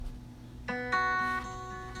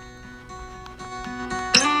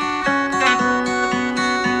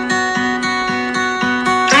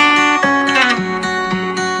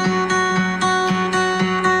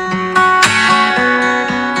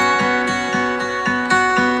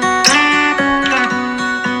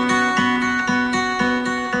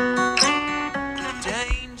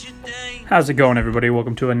How's it going, everybody?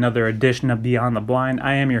 Welcome to another edition of Beyond the Blind.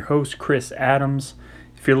 I am your host, Chris Adams.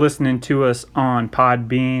 If you're listening to us on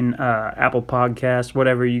Podbean, Apple Podcasts,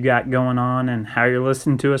 whatever you got going on and how you're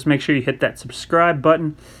listening to us, make sure you hit that subscribe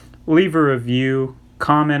button, leave a review,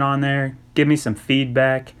 comment on there, give me some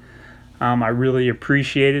feedback. I really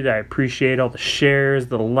appreciate it. I appreciate all the shares,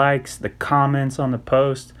 the likes, the comments on the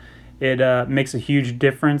post. It makes a huge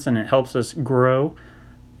difference and it helps us grow.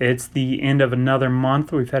 It's the end of another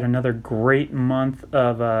month. We've had another great month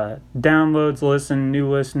of downloads, new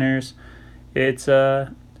listeners. It's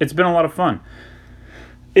been a lot of fun.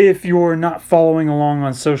 If you're not following along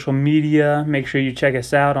on social media, make sure you check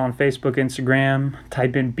us out on Facebook, Instagram.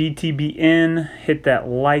 Type in BTBN, hit that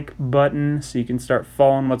like button so you can start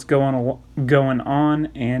following what's going on,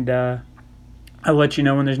 and I'll let you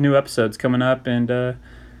know when there's new episodes coming up and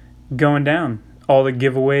going down. All the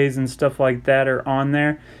giveaways and stuff like that are on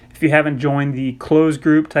there. If you haven't joined the closed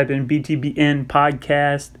group, type in BTBN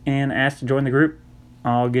podcast and ask to join the group.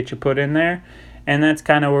 I'll get you put in there. And that's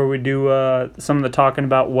kind of where we do some of the talking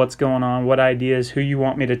about what's going on, what ideas, who you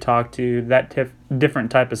want me to talk to, that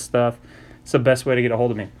different type of stuff. It's the best way to get a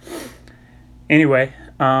hold of me. Anyway,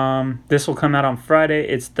 this will come out on Friday.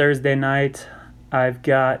 It's Thursday night. I've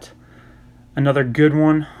got another good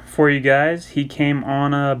one for you guys. He came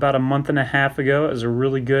on about a month and a half ago. It was a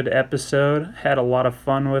really good episode. Had a lot of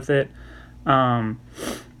fun with it.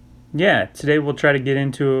 Today we'll try to get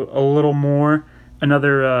into a little more.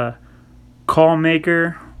 Another call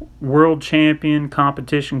maker, world champion,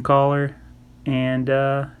 competition caller, and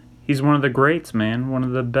he's one of the greats, man. One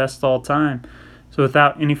of the best all time. So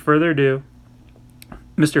without any further ado,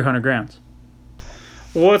 Mr. Hunter Grounds.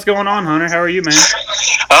 What's going on, Hunter? How are you, man?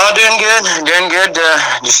 Oh, doing good.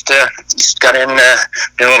 Just got in, doing a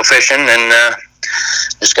little fishing, and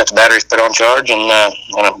just got the batteries put on charge, and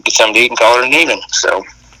gonna get something to eat and call it an evening. So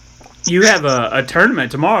you have a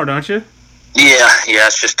tournament tomorrow, don't you? Yeah.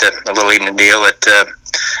 It's just a little evening deal that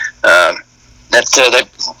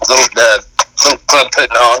little club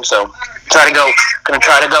putting on. So gonna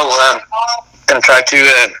try to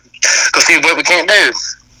go see what we can't do.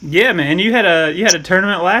 Yeah, man. You had a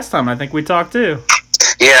tournament last time. I think we talked too.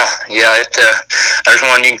 Yeah. There's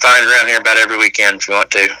one you can find around here about every weekend if you want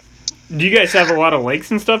to. Do you guys have a lot of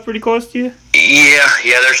lakes and stuff pretty close to you? Yeah.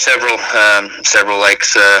 There's several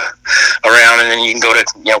lakes around, and then you can go to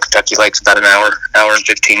Kentucky Lake's about an hour and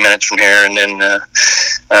 15 minutes from here, and then you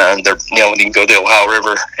can go to the Ohio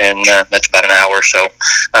River, and that's about an hour. So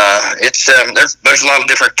it's there's a lot of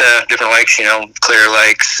different lakes. Clear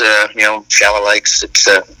lakes, shallow lakes. It's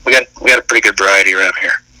we got a pretty good variety around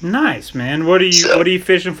here. Nice, man. What are you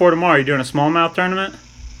fishing for tomorrow? Are you doing a smallmouth tournament?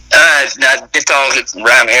 It's all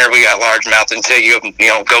around here. We got largemouth until you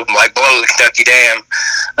go like below the Kentucky Dam.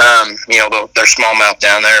 There's smallmouth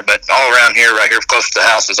down there, but all around here, right here, close to the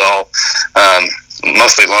house, is all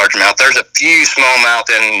mostly largemouth. There's a few smallmouth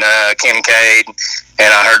in Kincaid,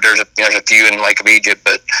 and I heard there's a few in Lake of Egypt,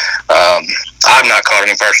 but I've not caught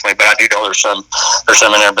any personally. But I do know there's some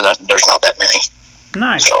in there, but there's not that many.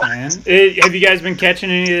 Nice, man. Have you guys been catching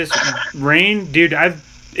any of this rain, dude?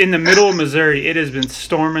 In the middle of Missouri, it has been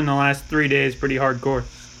storming the last 3 days, pretty hardcore.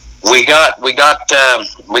 We got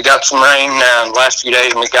some rain last few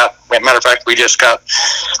days, and matter of fact, we got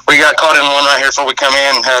caught in one right here before we come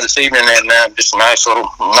in this evening, and just a nice little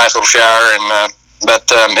shower, and but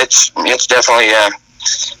it's definitely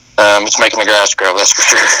it's making the grass grow, that's for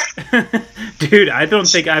sure. Dude, I don't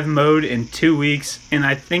think I've mowed in 2 weeks, and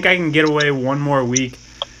I think I can get away one more week,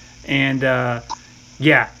 and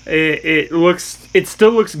it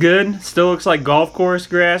still looks good. Still looks like golf course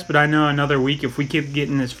grass, but I know another week, if we keep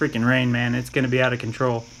getting this freaking rain, man, it's going to be out of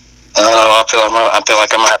control. I feel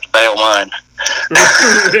like I'm going to have to bail mine.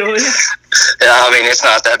 Really? Yeah, I mean, it's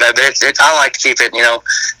not that bad, but I like to keep it,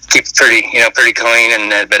 pretty clean,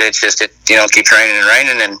 and but it's just, keeps raining and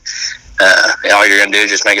raining, and all you're going to do is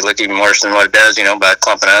just make it look even worse than what it does, by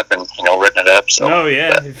clumping up and, rooting it up. So. Oh,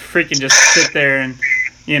 yeah. You freaking just sit there and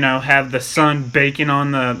have the sun baking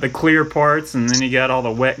on the clear parts, and then you got all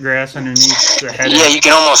the wet grass underneath the head. Yeah, you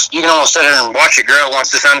can almost sit there and watch it grow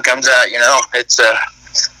once the sun comes out.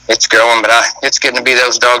 It's growing, but it's getting to be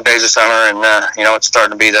those dog days of summer, and it's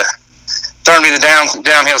starting to be the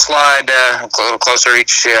downhill slide a little closer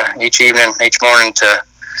each evening, each morning to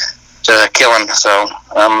killing. So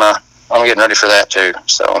I'm getting ready for that too.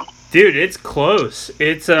 So. Dude, it's close.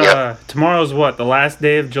 It's tomorrow's what, the last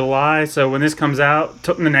day of July. So when this comes out,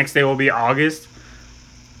 the next day will be August.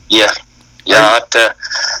 Yeah. I'm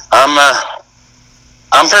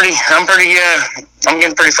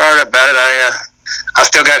getting pretty fired up about it. I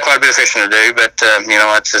still got quite a bit of fishing to do, but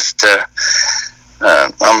it's just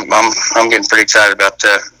I'm getting pretty excited about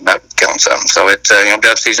killing something. So it's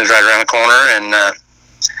dove season's right around the corner, and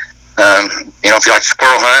if you like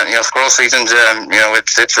squirrel hunt, squirrel season's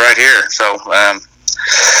it's right here. So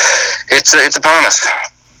it's upon us.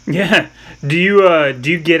 Yeah. Do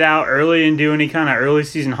you get out early and do any kind of early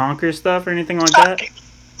season honker stuff or anything like that?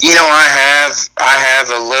 I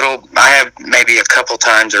have maybe a couple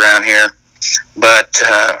times around here, but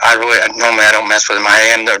normally I don't mess with them.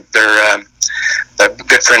 They're a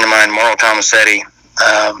good friend of mine, Mauro Tomasetti.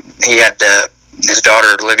 He had his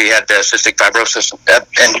daughter Olivia had cystic fibrosis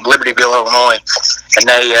in Libertyville, Illinois, and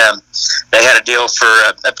they had a deal for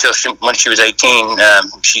up till when she was 18.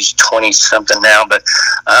 She's 20 something now, but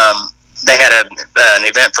they had an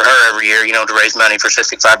event for her every year, to raise money for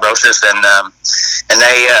cystic fibrosis, and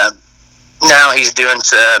they now he's doing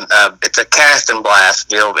it's a cast and blast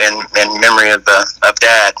deal in memory of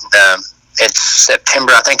Dad. It's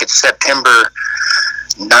September. I think it's September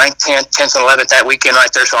 9th, 10th, and 11th, that weekend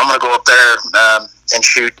right there. So I'm going to go up there and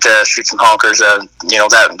shoot some honkers,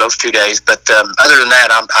 those 2 days. But other than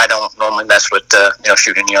that, I don't normally mess with,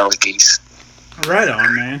 shooting the early geese. Right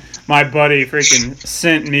on, man. My buddy freaking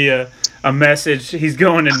sent me a message. He's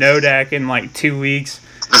going to Nodak in like 2 weeks.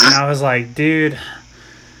 And I was like, dude,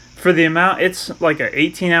 for the amount, it's like an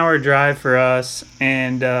 18-hour drive for us.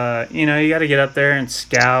 And, you got to get up there and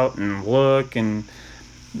scout and look, and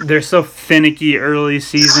they're so finicky early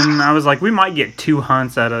season. I was like, we might get 2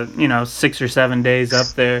 hunts out of 6 or 7 days up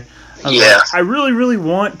there. I really, really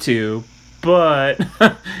want to, but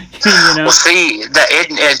Well, see,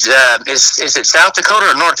 is it South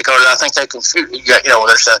Dakota or North Dakota? I think they can shoot.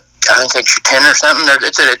 There's I think they shoot 10 or something.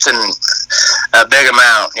 It's a big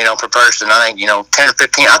amount, per person. I think 10 or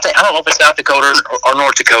 15. I don't know if it's South Dakota or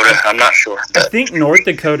North Dakota. I'm not sure. I think North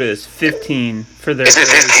Dakota is 15 for their. Is it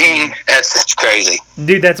 15? That's crazy,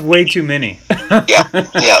 dude. That's way too many. yeah,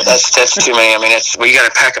 that's too many. I mean, you got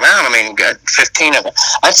to pack them out. I mean, 15 of them.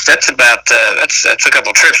 That's about that's a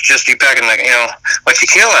couple trips just you packing what you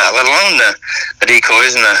kill out, let alone the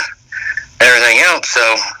decoys and everything else.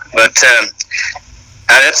 So, but.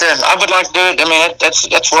 I would like to do it. I mean, that's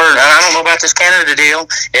where I don't know about this Canada deal.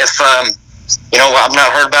 If I've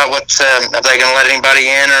not heard about what if they going to let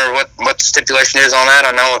anybody in or what the stipulation is on that.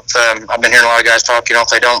 I know I've been hearing a lot of guys talk. If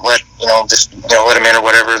they don't let just let them in or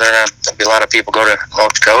whatever, there'll be a lot of people go to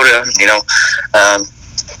North Dakota.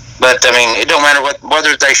 But I mean, it don't matter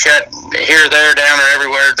whether they shut here, there, down, or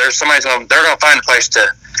everywhere. They're going to find a place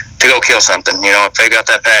to go kill something. If they got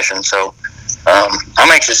that passion. So.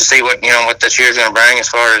 I'm anxious to see what this year's going to bring as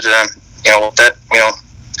far as what that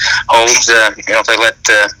holds. If they let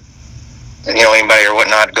anybody or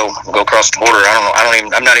whatnot go across the border. I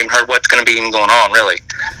don't know. I've not even heard what's going to be even going on really.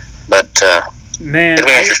 But man, it'll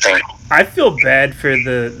be interesting. I feel bad for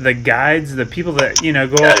the guides, the people that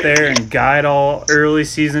go up there and guide all early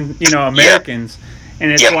season Americans,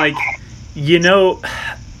 and it's like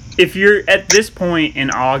if you're at this point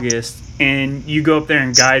in August. And you go up there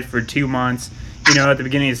and guide for 2 months, at the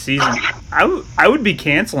beginning of the season, I would be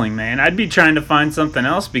canceling, man. I'd be trying to find something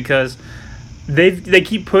else because they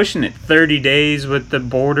keep pushing it 30 days with the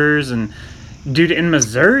borders. And, dude, in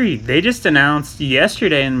Missouri, they just announced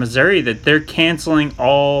yesterday in Missouri that they're canceling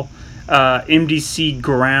all MDC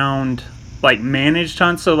ground, managed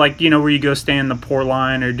hunts. So, where you go stand the pour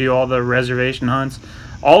line or do all the reservation hunts.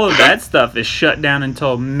 All of that stuff is shut down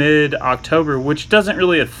until mid-October, which doesn't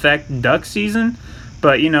really affect duck season,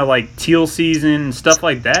 but teal season and stuff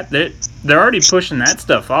like that. They're already pushing that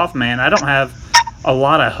stuff off, man. I don't have a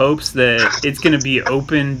lot of hopes that it's going to be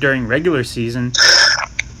open during regular season,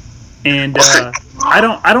 and I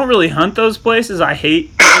don't really hunt those places. I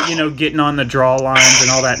hate getting on the draw lines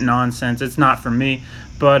and all that nonsense. It's not for me,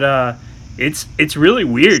 but it's really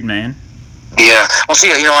weird, man. Yeah. Well,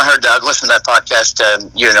 see, I listened to that podcast,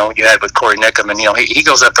 you had with Corey Nickham, and, he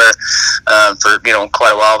goes up there for,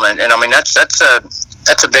 quite a while. And I mean, that's a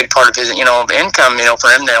big part of his, income, for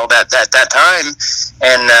him, that time.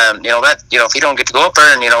 And, if he don't get to go up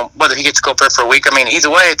there and, whether he gets to go up there for a week, I mean, either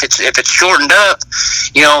way, if it's shortened up,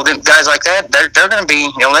 then guys like that, they're going to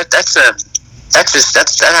be, I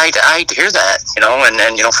hate to hear that, and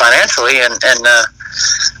financially and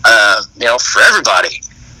for everybody.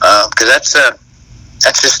 Because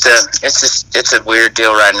it's a weird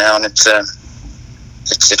deal right now, and it's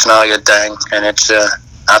not a good thing, and I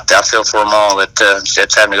feel for them all that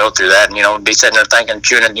it's having to go through that, and be sitting there thinking,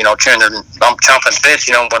 chewing their chomping spits,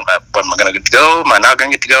 what am I going to get to go? Am I not going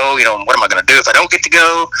to get to go? What am I going to do if I don't get to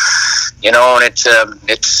go? And it's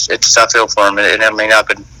I feel for them, and I mean, I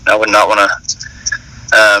would not want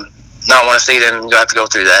to see them have to go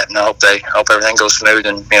through that, and I hope everything goes smooth,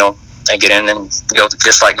 and they get in and go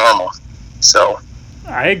just like normal. So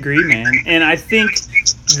I agree, man. And I think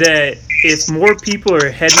that if more people are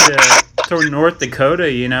heading toward North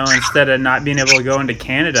Dakota, you know, instead of not being able to go into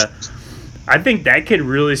Canada, I think that could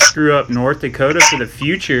really screw up North Dakota for the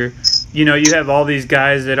future. You know, you have all these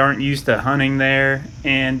guys that aren't used to hunting there,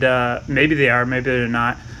 and maybe they are, maybe they're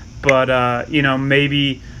not, but, you know,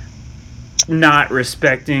 maybe not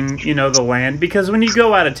respecting, you know, the land. Because when you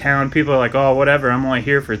go out of town, people are like, oh, whatever, I'm only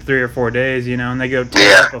here for 3 or 4 days, you know, and they go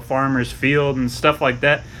tear up a farmer's field and stuff like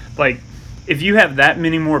that. Like, if you have that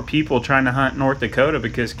many more people trying to hunt North Dakota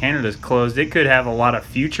because Canada's closed, it could have a lot of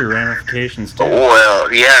future ramifications too.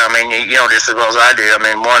 Well, yeah, I mean, you know, just as well as I do. I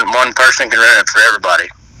mean, one person can run it for everybody.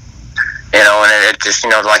 You know, and it just, you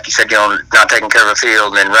know, like you said, you know, not taking care of a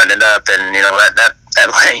field and running it up, and you know that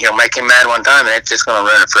you know, make him mad one time, and it's just going to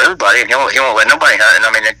run it for everybody, and he won't let nobody hunt. And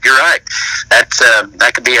I mean, you're right. That's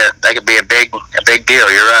that could be a big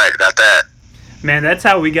deal. You're right about that. Man, that's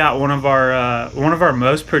how we got one of our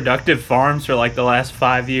most productive farms for like the last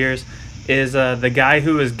 5 years. Is the guy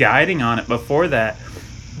who was guiding on it before that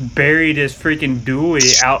buried his freaking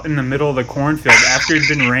dually out in the middle of the cornfield after it'd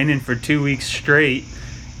been raining for 2 weeks straight,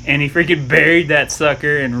 and he freaking buried that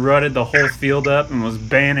sucker and rutted the whole field up and was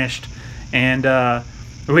banished. And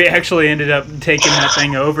we actually ended up taking that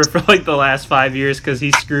thing over for like the last 5 years because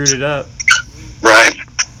he screwed it up. Right.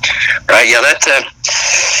 Yeah, that's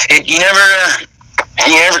you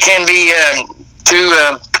never can be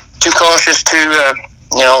too cautious,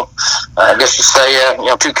 you know, I guess you say, you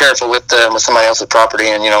know, too careful with somebody else's property,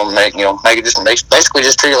 and, you know, make it just basically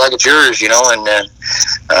just treat it like it's yours, you know, and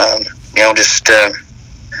you know, just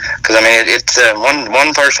because I mean it's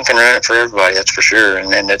one person can ruin it for everybody, that's for sure,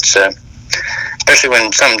 and it's especially when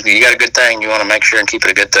you got a good thing, you want to make sure and keep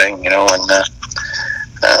it a good thing, you know, and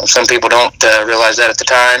some people don't realize that at the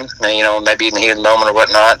time, you know, maybe in the heat of the moment or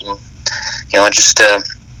whatnot, and you know, just got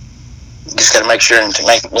to make sure and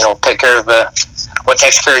take care of what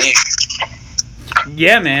takes care of you.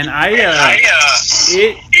 Yeah, man.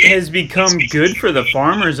 It has become good for the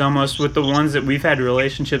farmers almost with the ones that we've had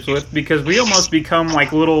relationships with, because we almost become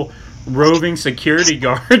like little roving security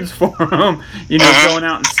guards for them, you know, going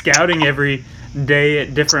out and scouting every day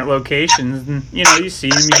at different locations. And, you know, you see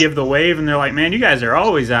them, you give the wave, and they're like, man, you guys are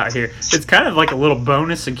always out here. It's kind of like a little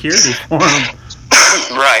bonus security for them.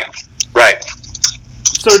 Right.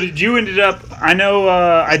 So did you ended up, I know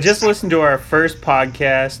I just listened to our first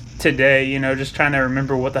podcast today, you know, just trying to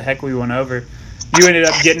remember what the heck we went over. You ended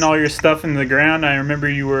up getting all your stuff in the ground. I remember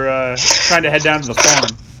you were trying to head down to the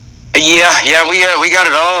farm. Yeah, we got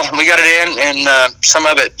it all. We got it in, and some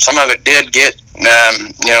of it did get, you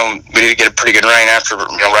know, we did get a pretty good rain after,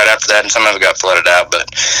 you know, right after that, and some of it got flooded out. But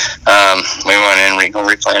we went in and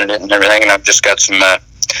replanted it and everything, and I've just got some.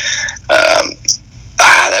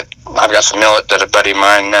 I've got some millet that a buddy of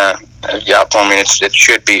mine got for me. It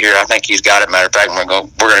should be here. I think he's got it. Matter of fact, we're gonna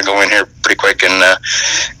go in here pretty quick and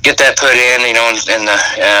get that put in. You know, in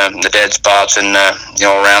the dead spots and you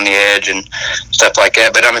know, around the edge and stuff like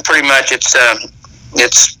that. But I mean, pretty much it's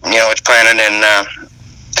you know, it's planted and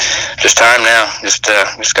just time now. Just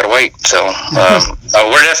gotta wait. So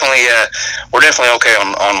we're definitely okay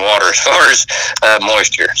on water as far as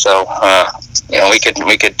moisture. So you know, we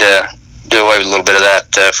could do away with a little bit of that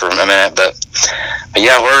for a minute, but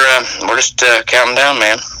yeah, we're just counting down,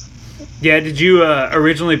 man. Yeah, did you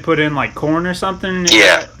originally put in like corn or something?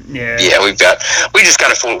 Yeah. We got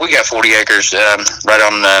 40 acres right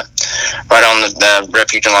on the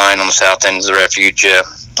refuge line on the south end of the refuge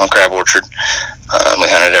on Crab Orchard. We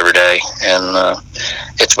hunt it every day, and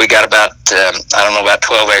we got about I don't know, about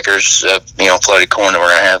 12 acres of, you know, flooded corn that we're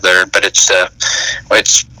gonna have there, but it's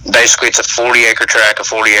basically it's a 40-acre tract,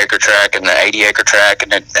 and an 80-acre tract,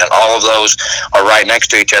 and all of those are right next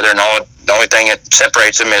to each other, and the only thing that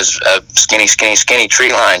separates them is a skinny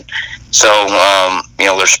tree line. So you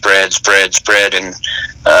know, there's spread, and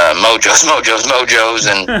mojos,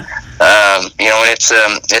 and you know, and it's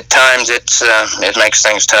at times it makes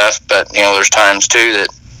things tough, but you know, there's times too that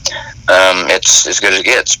it's as good as it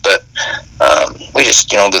gets. But we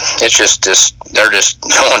just, you know, it's just this, they're just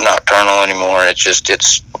going nocturnal anymore.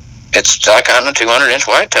 It's like on a 200-inch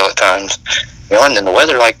whitetail at times, you know. And then the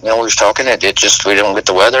weather, like, you know, we was talking, we don't get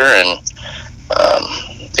the weather, and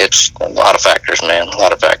it's a lot of factors, man, a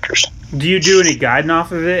lot of factors. Do you do any guiding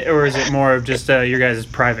off of it, or is it more of just your guys'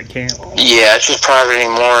 private camp? Yeah, it's just private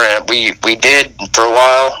anymore. And we did for a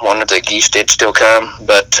while. One of the geese did still come,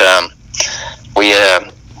 but we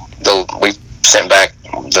sent back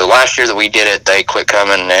the last year that we did it. They quit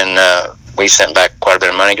coming, and we sent back quite a bit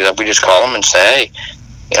of money, because we just call them and say, hey,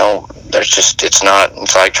 you know,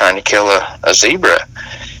 it's like trying to kill a zebra.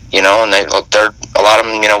 And they're a lot of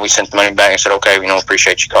them. We sent the money back and said, okay,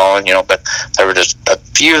 appreciate you calling. But there were just a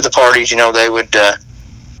few of the parties. They would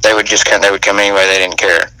just they would come anyway. They didn't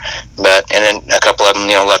care. And then a couple of them,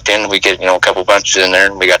 left in. We get a couple bunches in there,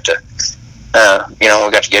 and we got to we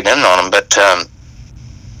got to get in on them. But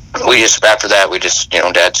we just after that, we just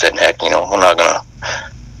Dad said, heck, we're not gonna.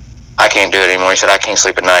 I can't do it anymore. He said, I can't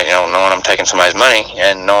sleep at night, knowing I'm taking somebody's money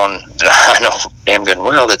and knowing that I know damn good and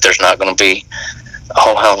well that there's not going to be a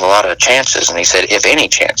whole hell of a lot of chances. And he said, if any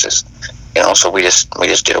chances, so we just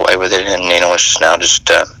did away with it. And, it's just now just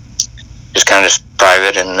kind of just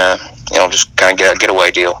private and, just kind of get away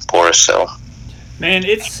deal for us. So, man,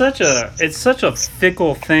 it's such a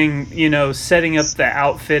fickle thing, setting up the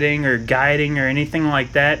outfitting or guiding or anything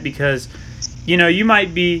like that, because you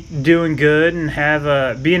might be doing good and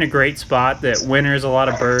be in a great spot that winters a lot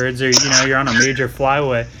of birds, or you're on a major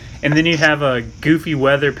flyway, and then you have a goofy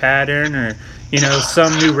weather pattern, or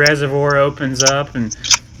some new reservoir opens up and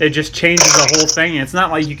it just changes the whole thing. And it's not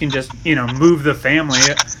like you can just move the family,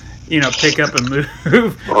 pick up and move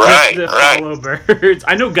right. Follow birds.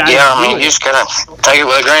 I know guys. Yeah, I mean, you just gotta take it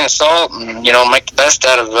with a grain of salt and make the best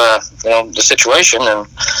out of the situation. And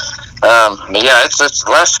but yeah, it's the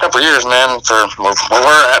last couple of years, man. For where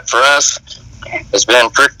we're at, for us, it's been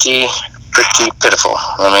pretty pitiful.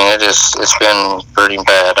 I mean, it's been pretty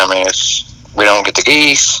bad. I mean, we don't get the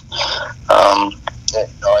geese.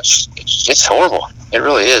 It's horrible. It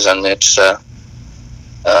really is, and it's tough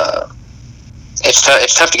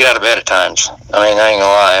to get out of bed at times. I mean, I ain't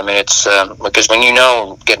gonna lie. I mean, it's because when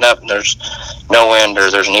getting up and there's no wind, or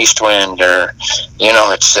there's an east wind, or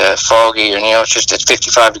it's foggy, and it's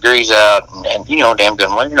 55 degrees out, and damn good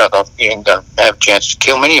well you ain't gonna have a chance to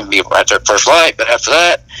kill many of them right there at first light. But after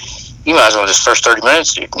that, you might as well just first 30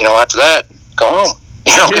 minutes. After that, go home.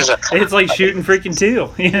 It's like shooting freaking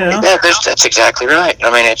teal. Yeah, that's exactly right. I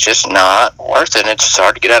mean, it's just not worth it. And it's just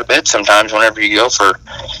hard to get out of bed sometimes whenever you go for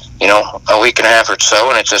a week and a half or so,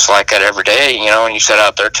 and it's just like that every day, and you sit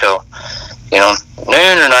out there till,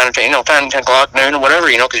 noon or 9 or 10, 10 o'clock, noon or whatever,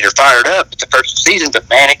 because you're fired up. It's the first of the season, but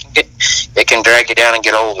man, it can drag you down and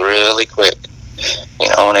get old really quick,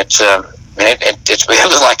 and it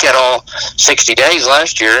was like that all 60 days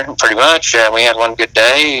last year, pretty much. We had one good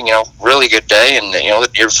day, really good day, and, the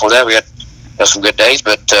year before that we had some good days,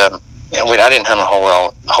 but, I didn't hunt a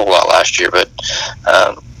whole lot last year, but,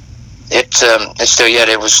 it's still yet.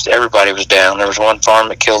 It was everybody was down. There was one farm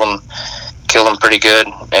that killed them pretty good,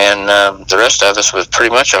 and the rest of us was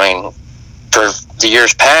pretty much. I mean, for the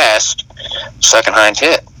years past, second hind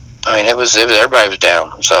hit. I mean, it was everybody was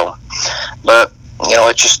down. So, but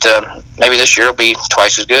it just maybe this year will be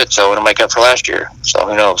twice as good, so it'll make up for last year. So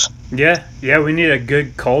who knows? Yeah, we need a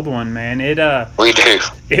good cold one, man. We do.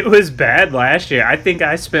 It was bad last year. I think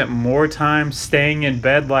I spent more time staying in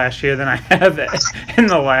bed last year than I have in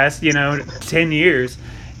the last 10 years.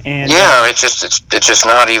 And yeah, it's just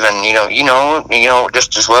not even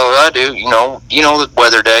just as well as I do. The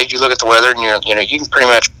weather days. You look at the weather, and you can pretty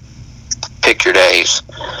much pick your days,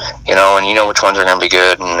 and which ones are going to be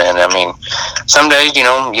good. And I mean, some days you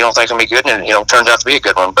don't think it's going to be good, and it turns out to be a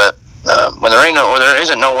good one. But when there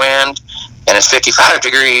isn't no wind, and it's 55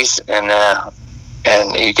 degrees, and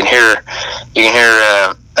you can hear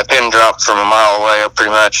a pin drop from a mile away, pretty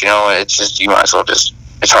much. It's just you might as well just.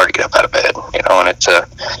 It's hard to get up out of bed, and it's the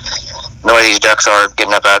way these ducks are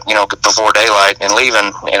getting up out, before daylight and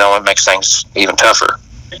leaving, it makes things even tougher.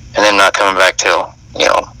 And then not coming back till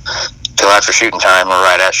after shooting time or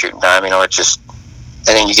right at shooting time, it's just,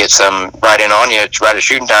 and then you get some right in on you, it's right at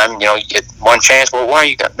shooting time, you get one chance. Well,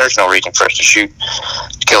 there's no reason for us to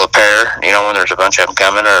kill a pair, when there's a bunch of them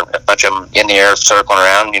coming, or a bunch of them in the air circling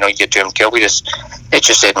around, you get to them killed. It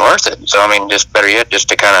just isn't worth it. So, I mean, just better yet, just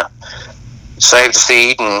to kind of save the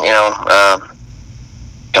seed and,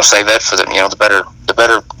 save that for the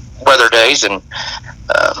better weather days. And,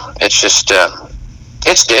 it's just,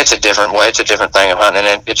 it's a different way. It's a different thing of hunting.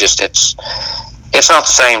 And it's not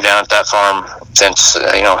the same down at that farm since,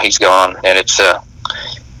 he's gone. And it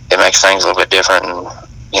makes things a little bit different and,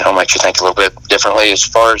 makes you think a little bit differently as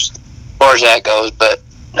far as that goes. But,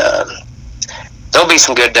 there'll be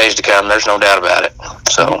some good days to come. There's no doubt about it.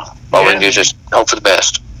 So all we can do is just hope for the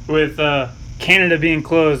best. With, Canada being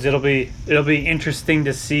closed, it'll be interesting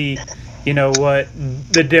to see, what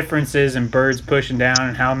the difference is in birds pushing down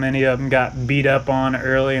and how many of them got beat up on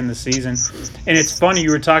early in the season. And it's funny,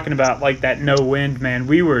 you were talking about like that no wind, man.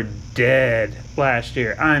 We were dead last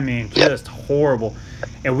year. I mean, just horrible.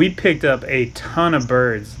 And we picked up a ton of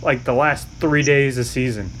birds like the last 3 days of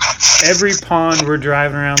season. Every pond we're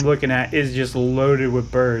driving around looking at is just loaded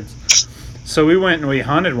with birds. So we went and we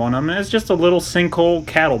hunted one of them, and it's just a little sinkhole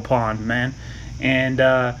cattle pond, man. And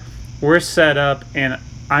we're set up, and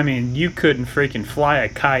I mean, you couldn't freaking fly a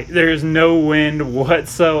kite. There's no wind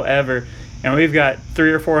whatsoever. And we've got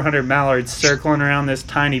 300 or 400 mallards circling around this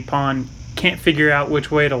tiny pond. Can't figure out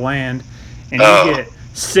which way to land. And you get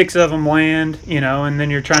 6 of them land, and then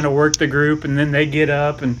you're trying to work the group, and then they get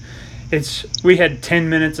up. And we had 10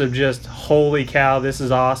 minutes of just, holy cow, this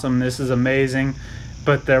is awesome, this is amazing.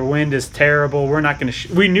 But the wind is terrible. We're not going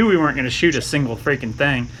to we knew we weren't going to shoot a single freaking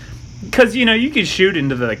thing. Because, you could shoot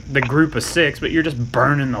into the group of 6, but you're just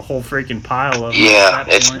burning the whole freaking pile of them. Yeah,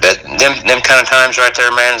 them kind of times right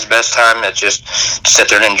there, man, is the best time to just sit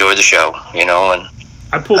there and enjoy the show, And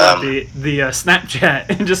I pulled out the Snapchat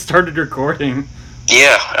and just started recording.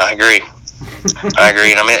 Yeah, I agree. I agree.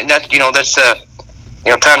 And I mean, that's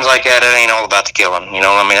times like that, it ain't all about the killing. I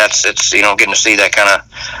mean, it's getting to see that kind of.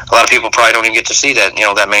 A lot of people probably don't even get to see that.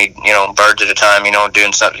 That many birds at a time.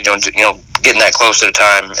 Doing something. Getting that close at a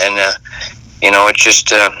time, and it's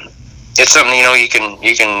just it's something you can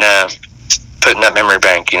put in that memory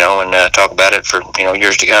bank. And talk about it for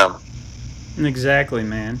years to come. Exactly,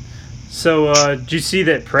 man. So, did you see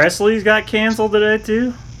that Presley's got canceled today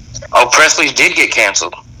too? Oh, Presley's did get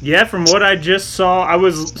canceled. Yeah, from what I just saw, I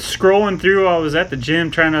was scrolling through. I was at the gym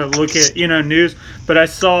trying to look at news, but I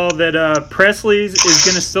saw that Presley's is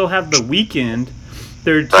going to still have the weekend.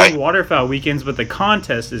 There are 2 waterfowl weekends, but the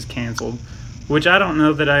contest is canceled, which I don't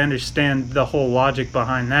know that I understand the whole logic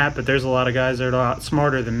behind that. But there's a lot of guys that are a lot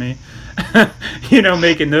smarter than me,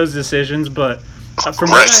 making those decisions. But that's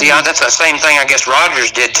the same thing I guess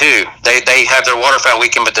Rogers did too. They have their waterfowl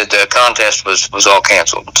weekend, but the contest was all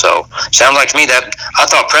canceled. So sounds like to me that I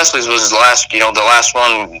thought Presley's was the last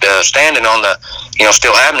one standing on the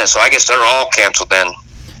still having it. So I guess they're all canceled then.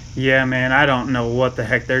 Yeah, man, I don't know what the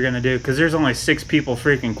heck they're gonna do because there's only 6 people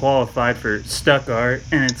freaking qualified for Stuttgart,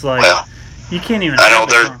 and it's like you can't even have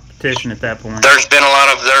a competition at that point. There's been a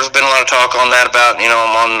lot of talk on that about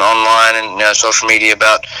online and social media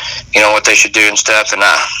about what they should do and stuff, and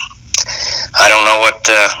I don't know what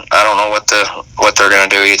they're gonna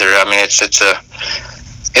do either. I mean, it's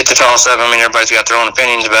a toss up. I mean, everybody's got their own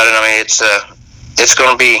opinions about it. I mean, it's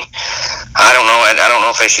going to be. I don't know. I don't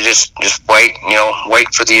know if they should just wait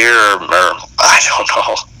for the year or I don't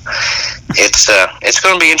know. It's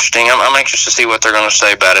going to be interesting. I'm anxious to see what they're going to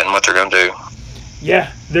say about it and what they're going to do.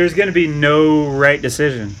 Yeah, there's going to be no right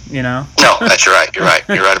decision, No, that's right. You're right.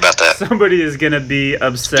 You're right about that. Somebody is going to be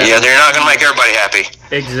upset. Yeah, they're not going to make everybody happy.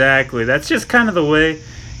 Exactly. That's just kind of the way,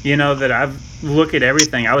 that I look at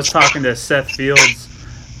everything. I was talking to Seth Fields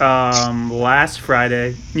last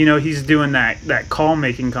Friday. He's doing that call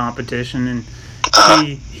making competition, and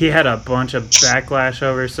he had a bunch of backlash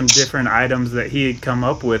over some different items that he had come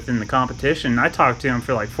up with in the competition. I talked to him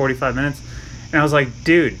for like 45 minutes, and I was like,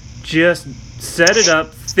 dude, just set it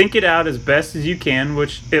up, think it out as best as you can,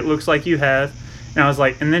 which it looks like you have. And I was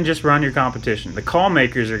like, and then just run your competition. The call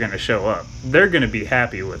makers are going to show up. They're going to be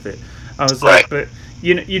happy with it. I was like, but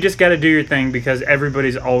you just got to do your thing because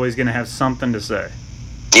everybody's always going to have something to say.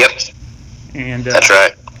 Yep. And that's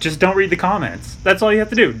right. Just don't read the comments. That's all you have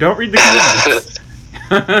to do. Don't read the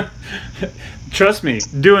comments. Trust me,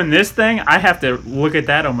 doing this thing, I have to look at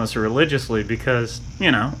that almost religiously because,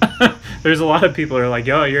 there's a lot of people that are like,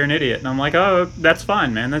 oh, you're an idiot. And I'm like, oh, that's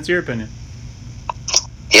fine, man. That's your opinion.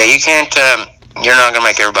 Yeah, you can't, you're not going to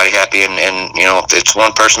make everybody happy. And if it's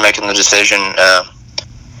one person making the decision,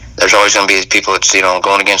 there's always going to be people that's,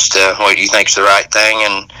 going against what you think is the right thing.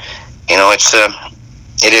 And,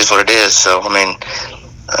 it is what it is. So, I mean,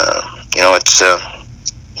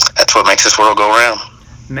 that's what makes this world go around.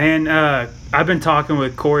 Man, I've been talking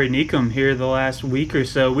with Corey Neekum here the last week or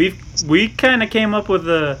so. We kind of came up with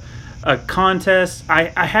a contest.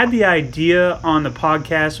 I had the idea on the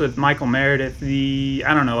podcast with Michael Meredith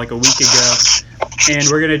like a week ago, and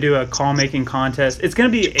we're gonna do a call making contest. It's gonna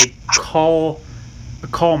be a call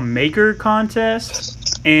maker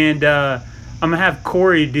contest, and I'm gonna have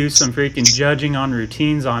Corey do some freaking judging on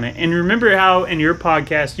routines on it. And remember how in your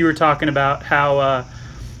podcast you were talking about how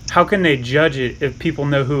can they judge it if people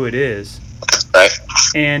know who it is? Right.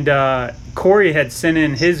 And Corey had sent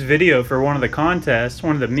in his video for one of the contests,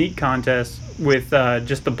 one of the meat contests, with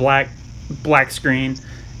just the black screen,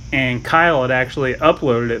 and Kyle had actually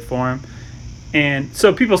uploaded it for him. And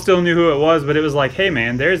so people still knew who it was, but it was like, hey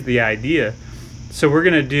man, there's the idea. So we're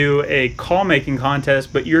going to do a call making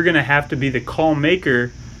contest, but you're going to have to be the call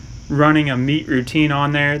maker running a meat routine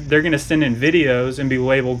on there. They're going to send in videos and be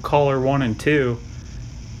labeled caller 1 and 2.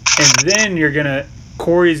 And then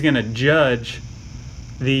Corey's going to judge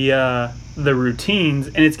the routines,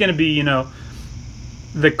 and it's going to be,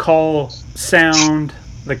 the call sound,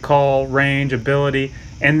 the call range, ability,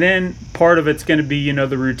 and then part of it's going to be, you know,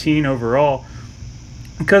 the routine overall.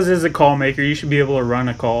 Because as a call maker, you should be able to run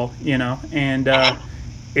a call, you know, and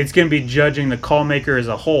it's going to be judging the call maker as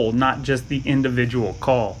a whole, not just the individual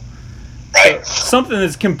call. So something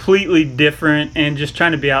that's completely different and just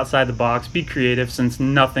trying to be outside the box, be creative since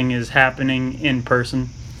nothing is happening in person.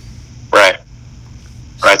 Right.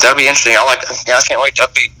 That'll be interesting. I can't wait.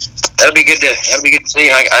 That'll be good to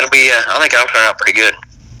see. I think I'll turn out pretty good.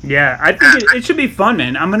 Yeah, I think it should be fun,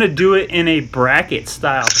 man. I'm gonna do it in a bracket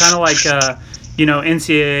style, kind of like you know,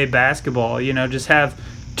 NCAA basketball. You know, just have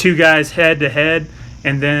two guys head to head,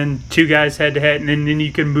 and then two guys head to head, and then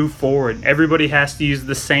you can move forward. Everybody has to use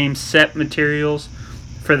the same set materials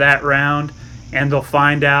for that round, and they'll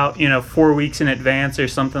find out, you know, 4 weeks in advance or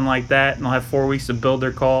something like that, and they'll have 4 weeks to build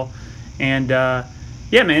their call. And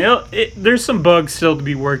yeah, man, there's some bugs still to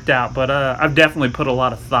be worked out, but I've definitely put a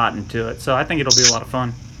lot of thought into it, so I think it'll be a lot of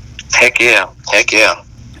fun. Heck yeah.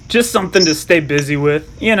 Just something to stay busy with,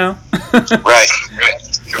 you know. Right.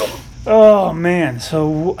 Oh man,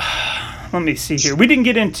 so let me see here. We didn't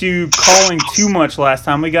get into calling too much last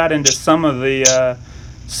time. We got into some of the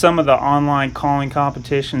online calling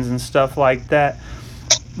competitions and stuff like that.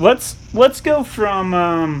 Let's go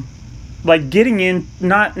from like getting in,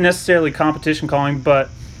 not necessarily competition calling, but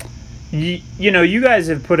you know, you guys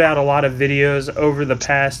have put out a lot of videos over the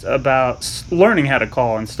past about learning how to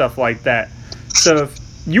call and stuff like that. So if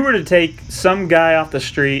you were to take some guy off the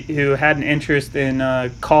street who had an interest in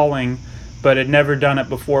calling but had never done it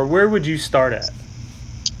before, where would you start at?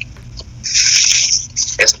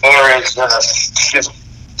 As far as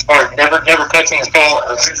never touching a call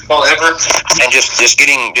ever, and just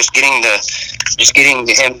getting him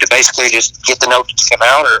to basically just get the note to come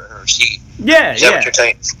out, or see. Yeah, is that what you're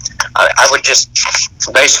saying? I would just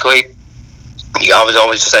basically, you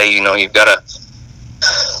always say, you know, you've got to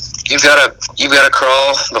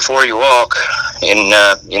crawl before you walk, and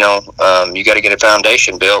you got to get a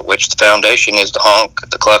foundation built, which the foundation is the honk,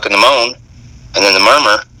 the cluck, and the moan, and then the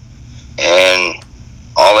murmur, and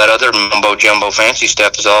all that other mumbo jumbo fancy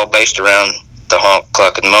stuff is all based around the honk,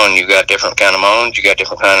 cluck, and the moan. You got different kind of moans, you got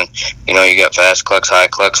different kind of, you know, you got fast clucks, high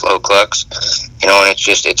clucks, low clucks, you know, and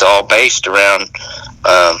it's all based around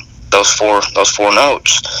those four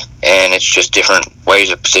notes, and it's just different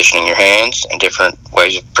ways of positioning your hands and different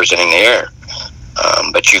ways of presenting the air.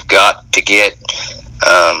 But you've got to get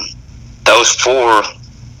those four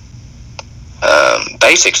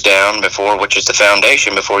basics down before, which is the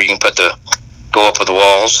foundation, before you can go up with the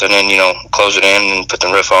walls, and then, you know, close it in and put the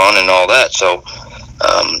roof on and all that. So,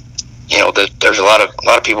 you know, there's a lot of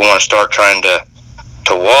people want to start trying to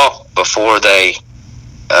walk before they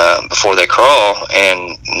crawl,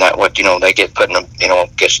 and not what, you know, they get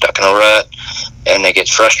get stuck in a rut, and they get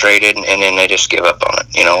frustrated, and then they just give up on it,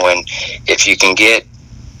 you know. And if you can get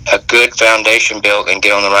a good foundation built and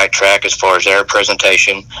get on the right track as far as air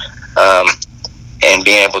presentation, and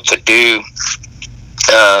being able to do,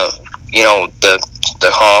 you know, the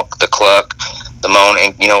honk, the cluck, the moan,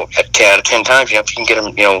 and, you know, at 10 out of 10 times, you know, if you can get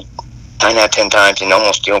them, you know, 9 out of 10 times, and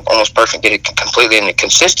almost perfect, get it completely and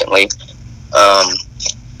consistently,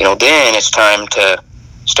 you know, then it's time to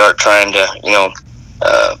start trying to, you know,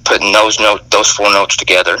 putting those four notes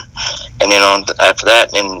together, and then after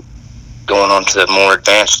that, and going on to the more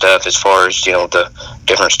advanced stuff as far as, you know, the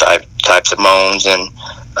different types of moans, and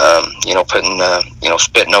you know, putting you know,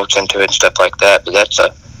 spit notes into it and stuff like that. But that's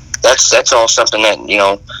all something that, you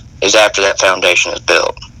know, is after that foundation is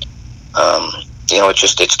built. You know,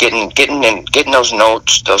 it's getting those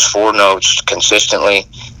notes, those four notes consistently,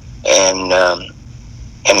 and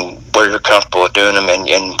where you're comfortable with doing them,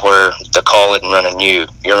 and where the call isn't running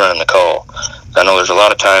you're running the call. I know there's a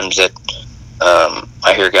lot of times that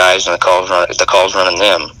I hear guys and the call's running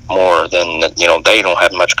them more than, you know, they don't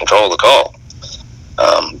have much control of the call,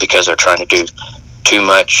 because they're trying to do too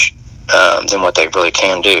much than what they really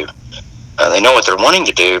can do. They know what they're wanting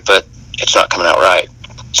to do, but it's not coming out right.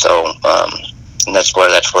 So, and that's where,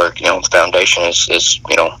 you know, the foundation is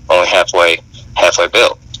you know, only halfway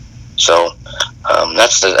built. So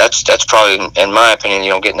that's probably, in my opinion, you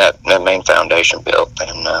know, getting that main foundation built,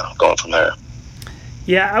 and going from there.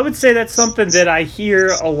 Yeah, I would say that's something that I hear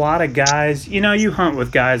a lot of guys. You know, you hunt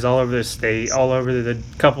with guys all over the state, all over the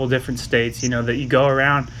couple different states, you know, that you go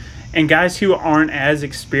around, and guys who aren't as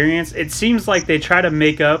experienced, it seems like they try to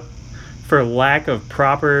make up for lack of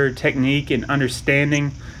proper technique and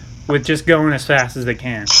understanding with just going as fast as they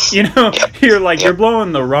can. You know, you're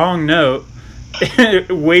blowing the wrong note,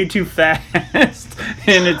 way too fast,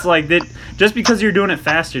 and it's like that. Just because you're doing it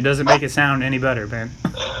faster doesn't make it sound any better, man.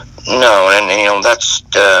 No, and that's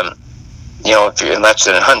and that's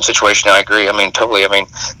in a hunting situation. I agree. I mean, totally. I mean,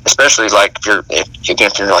 especially like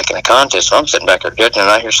if you're like in a contest. If I'm sitting back there judging, and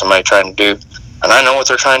I hear somebody trying to do, and I know what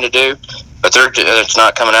they're trying to do, but it's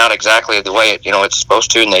not coming out exactly the way it's supposed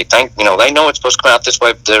to, and they think they know it's supposed to come out this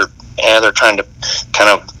way, but they're trying to kind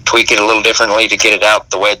of tweak it a little differently to get it out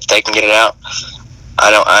the way that they can get it out.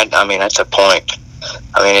 I mean, that's a point.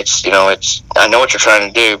 I mean, I know what you're trying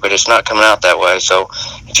to do, but it's not coming out that way. So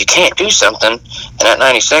if you can't do something in that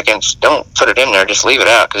 90 seconds, don't put it in there. Just leave it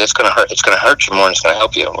out, because it's going to hurt. It's going to hurt you more than it's going to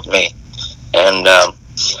help you with me. And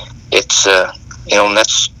it's and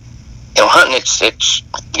that's hunting. It's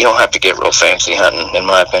you don't have to get real fancy hunting, in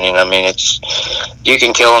my opinion. I mean, you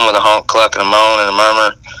can kill them with a honk, cluck, and a moan and a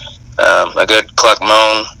murmur, a good cluck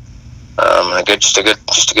moan. Just a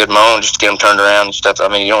good moan, just to get them turned around and stuff. I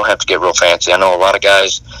mean, you don't have to get real fancy. I know a lot of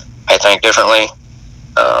guys, I think differently.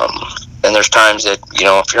 And there's times that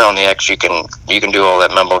if you're on the X, you can do all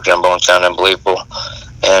that mumbo jumbo and sound unbelievable,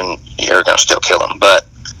 and you're gonna still kill them. But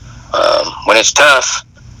when it's tough,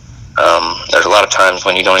 there's a lot of times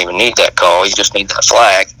when you don't even need that call. You just need that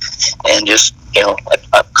flag, and just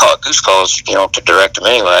I call it goose calls, to direct them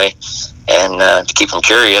anyway, and to keep them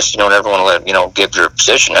curious. You don't ever want to let give your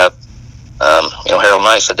position up. Harold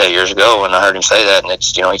Knight said that years ago, and I heard him say that, and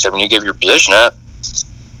it's, he said, when you give your position up,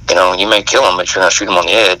 you may kill them, but you're going to shoot them on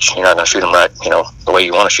the edge. You're not going to shoot them right, the way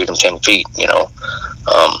you want to shoot them 10 feet,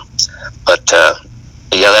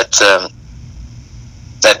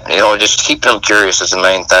 just keeping them curious is the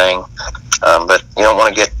main thing. But you don't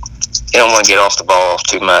want to get off the ball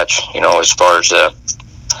too much, as far as the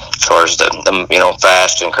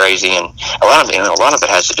fast and crazy, and a lot of it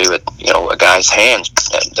has to do with a guy's hands,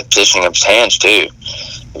 the positioning of his hands too.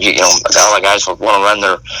 A lot of guys will want to run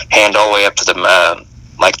their hand all the way up to the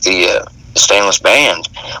stainless band,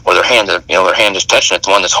 where their hand is touching it, the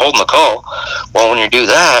one that's holding the call. Well, when you do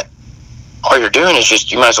that, all you're doing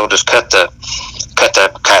is you might as well just cut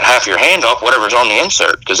half your hand off, whatever's on the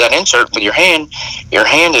insert, because that insert with your hand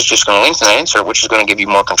is just going to lengthen that insert, which is going to give you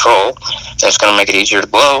more control, and it's going to make it easier to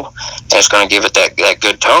blow, and it's going to give it that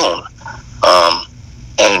good tone.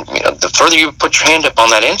 And the further you put your hand up on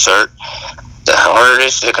that insert, the harder it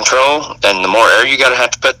is to control, and the more air you got to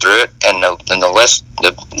have to put through it, and the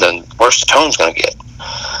worse the tone's going to get.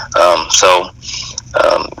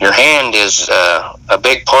 Your hand is a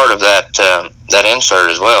big part of that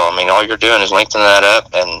insert as well. I mean, all you're doing is lengthening that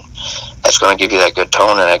up, and that's going to give you that good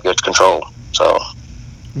tone and that good control. So,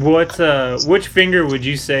 which finger would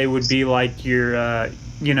you say would be like your,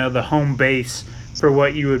 the home base for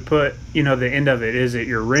what you would put, the end of it? Is it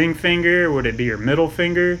your ring finger? Would it be your middle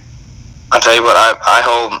finger? I'll tell you what, I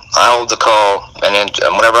hold the call, and then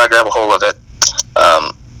whenever I grab a hold of it,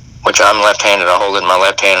 which I'm left-handed, I'll hold it in my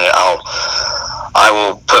left hand, and I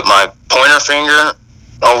will put my pointer finger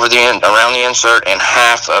over around the insert, and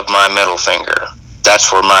half of my middle finger.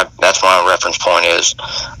 That's where my reference point is,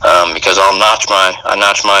 because I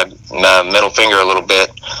notch my middle finger a little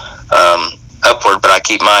bit upward, but I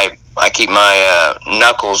keep my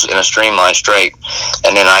knuckles in a streamline straight,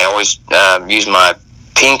 and then I always use my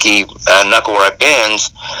pinky knuckle where it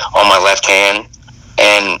bends on my left hand,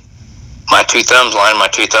 and my two thumbs line my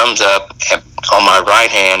two thumbs up on my right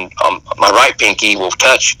hand. My right pinky will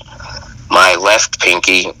touch my left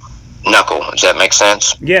pinky knuckle. Does that make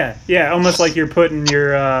sense? Yeah, almost like you're putting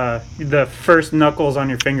your the first knuckles on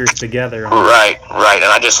your fingers together. Right, and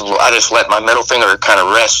I just let my middle finger kind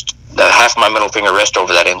of rest, half my middle finger rest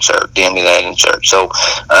over that insert, the end of that insert. So,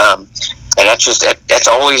 and that's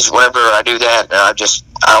always, whenever I do that,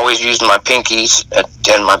 I always use my pinkies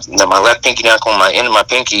and my left pinky knuckle and my end of my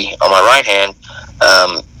pinky on my right hand.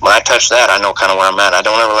 When I touch that, I know kind of where I'm at. I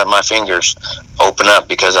don't ever let my fingers open up,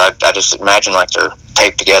 because I just imagine like they're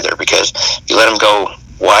taped together, because if you let them go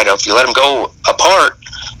wide up, if you let them go apart,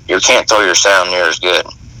 you can't throw your sound near as good.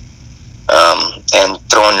 And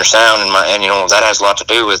throwing your sound, and that has a lot to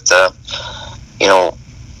do with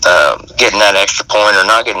getting that extra point or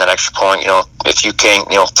not getting that extra point. If you can't,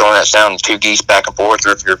 throwing that sound two geese back and forth,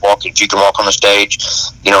 or if you can walk on the stage,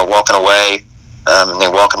 walking away, and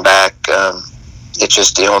then walking back, it's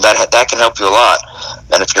just, that can help you a lot.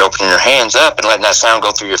 And if you're opening your hands up and letting that sound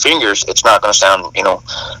go through your fingers, it's not going to sound,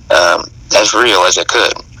 as real as it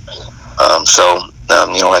could.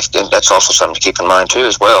 That's also something to keep in mind too,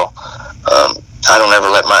 as well. I don't ever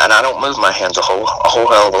and I don't move my hands a whole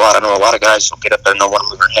hell of a lot. I know a lot of guys who get up there and don't want to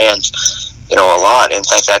move their hands, a lot, and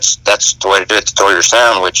think that's the way to do it, to throw your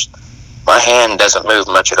sound, which my hand doesn't move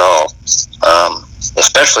much at all.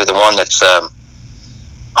 Especially the one that's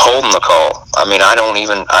holding the call. I mean, I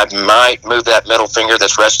might move that middle finger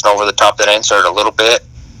that's resting over the top of that insert a little bit.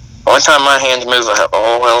 The only time my hands move a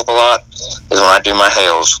whole hell of a lot is when I do my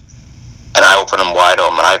hails, and I open them wide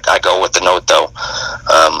open. I go with the note, though.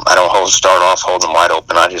 I don't start off holding them wide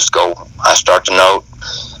open. I start the note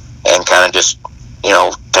and kind of just,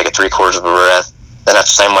 take a 3/4 of a breath. Then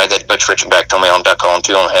that's the same way that Butch Richenbach told me on duck call and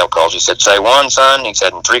 2 on hail calls. He said, say 1, son. He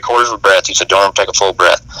said, in 3/4 of a breath. He said, don't ever take a full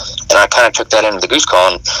breath. And I kind of took that into the goose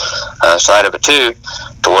calling side of it too,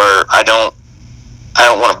 to where I don't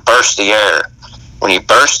want to burst the air. When you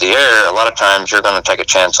burst the air, a lot of times you're going to take a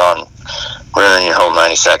chance on ruining your whole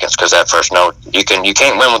 90 seconds, because that first note, you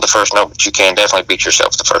can't win with the first note, but you can definitely beat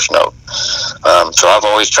yourself with the first note. So I've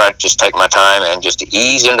always tried to just take my time and just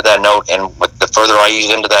ease into that note, and with the further I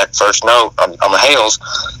ease into that first note on the hails,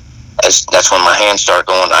 that's when my hands start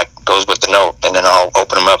going. I goes with the note, and then I'll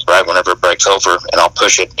open them up right whenever it breaks over, and I'll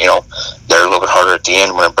push it. They're a little bit harder at the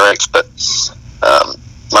end when it breaks, but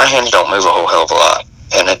my hands don't move a whole hell of a lot,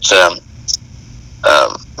 and it's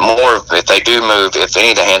more if they do move. If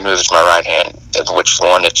any of the hand moves, it's my right hand, which is the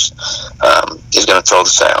one that's is going to throw the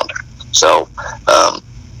sound. So,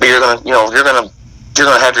 but you're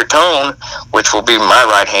gonna have your tone, which will be my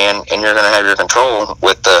right hand, and you're gonna have your control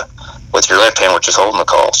with your left hand, which is holding the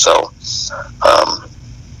call. So,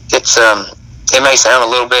 it may sound a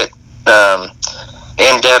little bit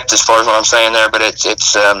in depth as far as what I'm saying there, but it's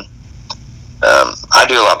I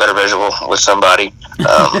do a lot better visual with somebody.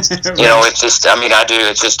 It's just, I do.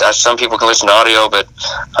 It's just some people can listen to audio, but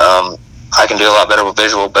I can do a lot better with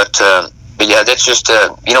visual. But yeah, that's just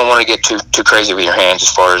you don't want to get too crazy with your hands as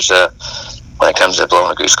far as when it comes to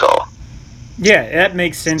blowing a goose call. Yeah, that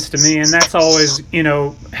makes sense to me, and that's always,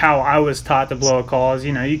 how I was taught to blow a call is,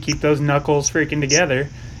 you keep those knuckles freaking together,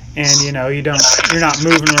 and, you're not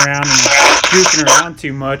moving around and goofing around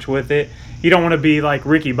too much with it. You don't want to be like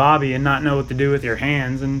Ricky Bobby and not know what to do with your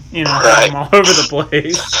hands and, have them all over the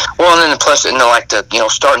place. Well, and then plus,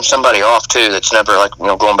 starting somebody off, too, that's never,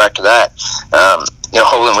 going back to that,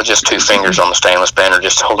 holding with just 2 fingers on the stainless band, or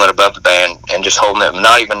just holding it above the band and just holding it,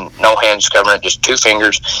 not even no hands covering it, just 2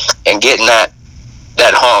 fingers, and getting that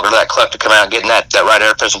honk or that cluck to come out, getting that right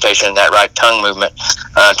air presentation and that right tongue movement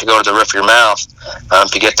to go to the roof of your mouth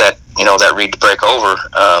to get that that reed to break over.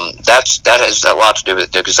 That has a lot to do with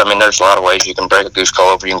it, because there's a lot of ways you can break a goose call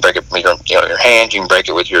over. You can break it with your hand. You can break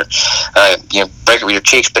it with your break it with your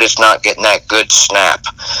cheeks, but it's not getting that good snap.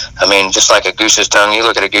 Just like a goose's tongue, you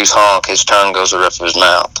look at a goose honk, his tongue goes to the roof of his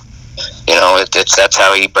mouth. That's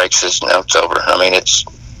how he breaks his notes over. That's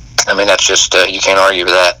just you can't argue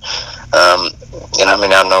with that.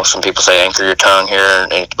 I know some people say anchor your tongue here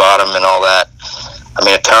at the bottom and all that.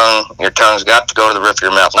 Your tongue's got to go to the roof of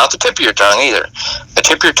your mouth, not the tip of your tongue either. The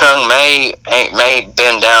tip of your tongue may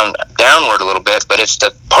bend downward a little bit, but it's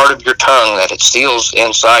the part of your tongue that it seals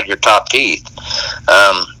inside your top teeth.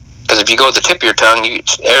 Because if you go with the tip of your tongue,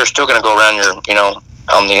 air's still going to go around your,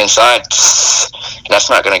 on the inside, and that's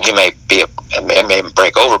not going to, it may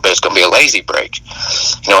break over, but it's going to be a lazy break.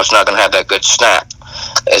 It's not going to have that good snap.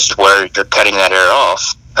 It's where you're cutting that air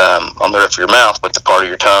off on the roof of your mouth with the part of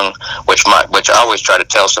your tongue, which I always try to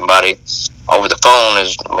tell somebody over the phone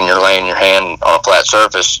is when you're laying your hand on a flat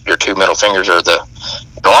surface, your 2 middle fingers are the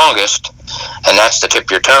longest, and that's the tip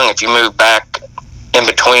of your tongue. If you move back in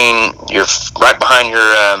between right behind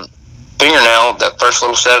your fingernail, that first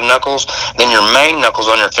little set of knuckles, then your main knuckles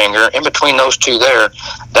on your finger, in between those 2 there,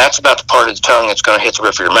 that's about the part of the tongue that's going to hit the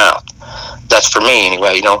roof of your mouth. That's for me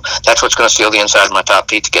anyway. That's what's going to seal the inside of my top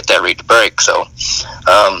teeth to get that reed to break. So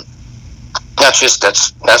that's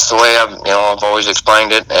the way I've always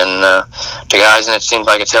explained it, and to guys, and it seems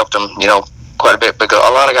like it's helped them quite a bit, because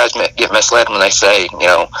a lot of guys get misled when they say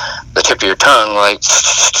the tip of your tongue, like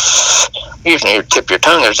usually your tip of your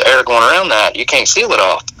tongue, there's air going around that, you can't seal it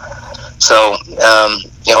off. So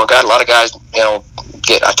got a lot of guys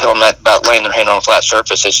I tell them that about laying their hand on a flat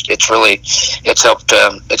surface. It's helped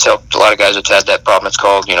a lot of guys that's had that problem. It's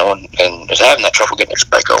called and is having that trouble getting it to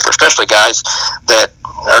break over, especially guys that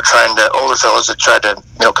are older fellas that try to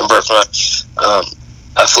convert from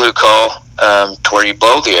a flute call to where you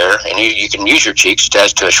blow the air, and you can use your cheeks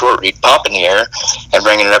attached to a short reed, pop in the air and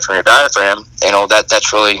bringing it up from your diaphragm.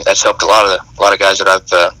 That's helped a lot of guys that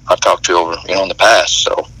I've talked to over in the past.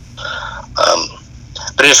 So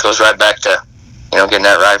but it just goes right back to getting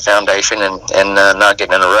that right foundation and not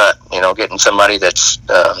getting in a rut. Getting somebody that's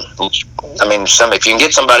if you can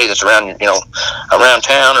get somebody that's around around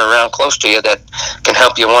town or around close to you that can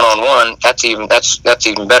help you one-on-one, that's even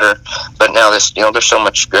better. But now there's so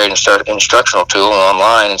much great instructional tool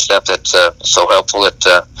online and stuff that's so helpful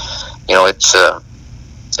that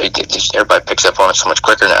So everybody picks up on it so much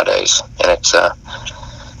quicker nowadays, and it's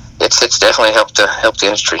definitely helped the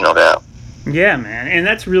industry, no doubt. Yeah, man, and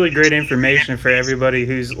that's really great information for everybody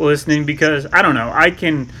who's listening, because I don't know, I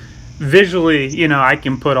can visually, I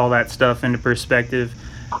can put all that stuff into perspective.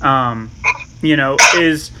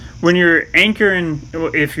 Is when you're anchoring,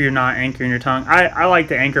 if you're not anchoring your tongue, I like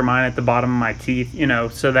to anchor mine at the bottom of my teeth,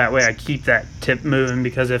 so that way I keep that tip moving,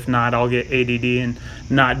 because if not, I'll get ADD and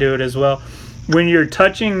not do it as well. When you're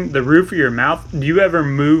touching the roof of your mouth, do you ever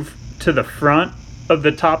move to the front of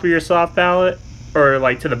the top of your soft palate, or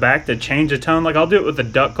like to the back, to change the tone? Like I'll do it with a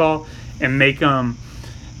duck call and make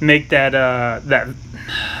that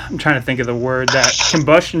I'm trying to think of the word, that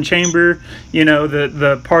combustion chamber,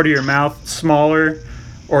 the part of your mouth smaller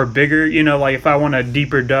or bigger. Like if I want a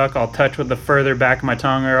deeper duck, I'll touch with the further back of my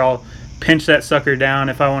tongue, or I'll pinch that sucker down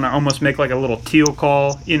if I want to almost make like a little teal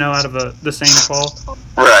call, out of the same call.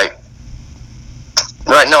 Right.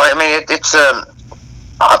 No, I mean it's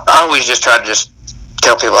I always just try to just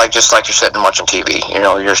tell people, just like you're sitting and watching TV.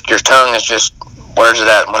 Your tongue is just, where's it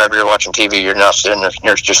at? Whenever you're watching TV, you're not sitting there,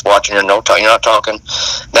 you're just watching. You're not talking.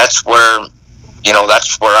 That's where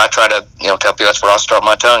I try to tell people, that's where I'll start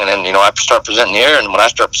my tongue, and then I start presenting the air. And when I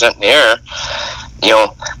start presenting the air,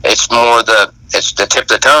 it's the tip of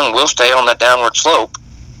the tongue will stay on that downward slope,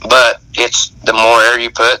 but it's the more air you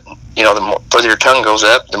put, the more further your tongue goes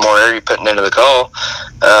up, the more air you're putting into the call,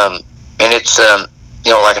 and it's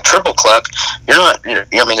like a triple cluck.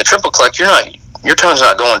 The triple cluck, your tongue's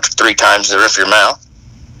not going 3 times the roof of your mouth.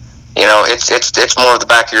 It's more of the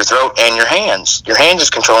back of your throat and your hands. Your hands is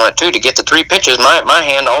controlling it too to get the 3 pitches. My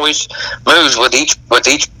hand always moves with each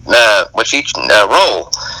roll.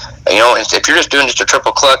 If you're just doing just a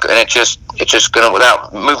triple cluck, and it's just gonna,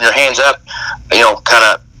 without moving your hands up, kind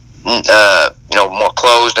of more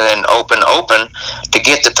closed and then open to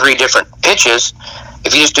get the 3 different pitches.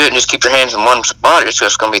 If you just do it and just keep your hands in one spot, it's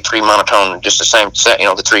just going to be 3 monotone, just the same set,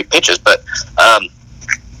 the 3 pitches. But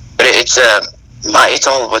it's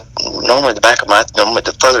all with normally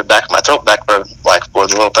the further back of my throat, back where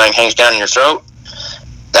the little thing hangs down in your throat.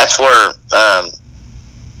 That's where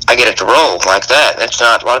I get it to roll like that. It's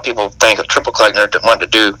not, a lot of people think of triple cluck, and they're wanting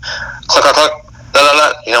to do cluck, cluck, cluck, la, la,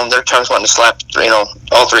 la. Their tongue's wanting to slap,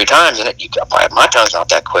 all 3 times, and my tongue's not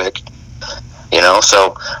that quick,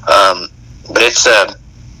 so, but it's, I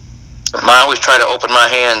always try to open my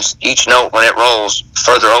hands each note when it rolls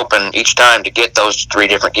further open each time to get those 3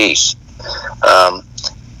 different geese.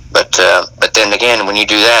 But then again, when you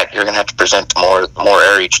do that, you're going to have to present more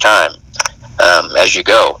air each time, as you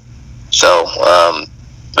go. So,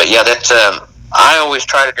 but yeah, that's, I always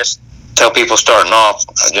try to just tell people starting off,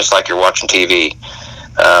 just like you're watching TV.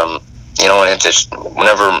 And it's just,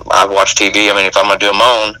 whenever I watch TV, if I'm going to do a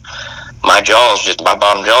moan, my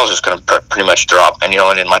bottom jaw is just going to pretty much drop, and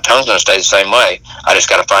and then my tongue's going to stay the same way. I just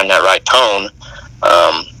got to find that right tone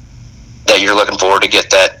that you're looking for to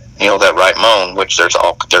get that that right moan. Which there's a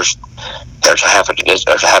half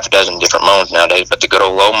a dozen different moans nowadays, but the good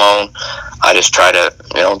old low moan, I just try to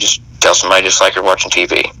just tell somebody, just like you're watching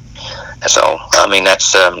TV. And so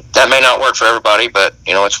that's that may not work for everybody, but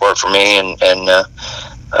it's worked for me, and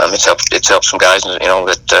it's helped some guys that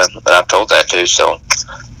I've told that to. So.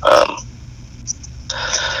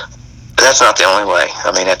 But that's not the only way.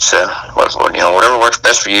 It's whatever works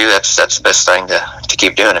best for you. That's the best thing to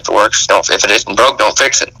keep doing. If it works, if it isn't broke, don't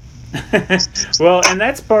fix it. Well, and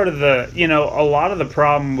that's part of the a lot of the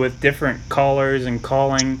problem with different callers and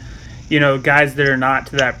calling, guys that are not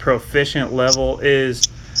to that proficient level, is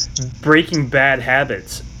breaking bad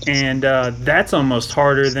habits, and that's almost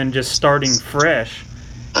harder than just starting fresh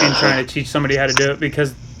and trying to teach somebody how to do it,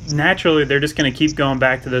 because naturally they're just going to keep going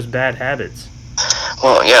back to those bad habits.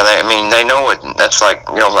 Well, yeah, they know what that's like.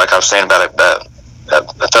 Like I was saying about a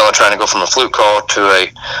fellow trying to go from a flute call to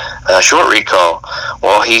a short reed call.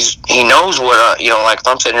 Well, he knows what like if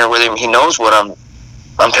I'm sitting here with him, he knows what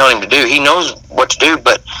I'm telling him to do. He knows what to do,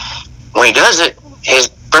 but when he does it, his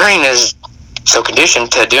brain is so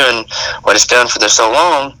conditioned to doing what it's done for so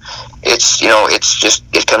long. It's just,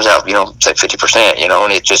 it comes out say 50%,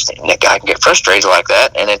 and that guy can get frustrated like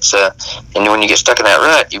that, and it's and when you get stuck in that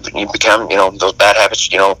rut, you become those bad habits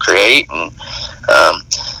create, and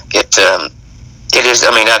it is.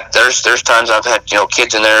 There's times I've had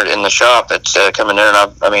kids in there in the shop that's come in there,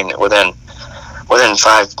 and within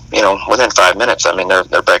 5 minutes,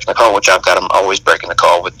 they're breaking the call, which I've got them always breaking the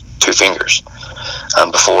call with 2 fingers.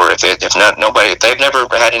 Before, if they've never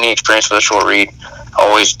had any experience with a short reed,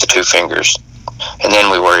 always the 2 fingers, and then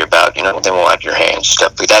we worry about then we'll add your hands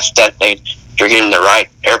stuff. But you're getting the right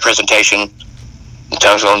air presentation. The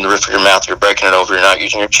tongue's on the roof of your mouth. You're breaking it over. You're not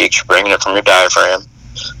using your cheeks. You're bringing it from your diaphragm.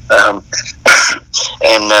 Um,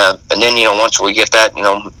 and then, once we get that,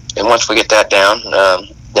 down,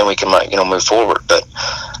 then we can, move forward. But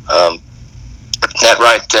that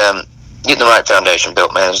getting the right foundation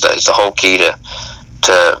built, man, is the whole key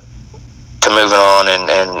to moving on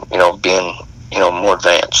and being, more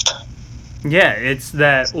advanced. Yeah, it's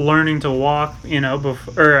that learning to walk,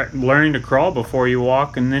 or learning to crawl before you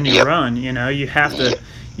walk, and then you Yep. run. You have to. Yep.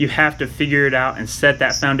 You have to figure it out and set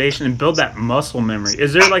that foundation and build that muscle memory.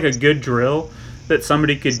 Is there like a good drill that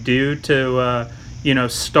somebody could do to,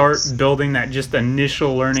 start building that just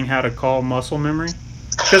initial learning how to call muscle memory?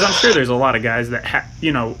 Because I'm sure there's a lot of guys that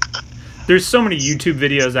there's so many YouTube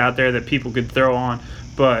videos out there that people could throw on,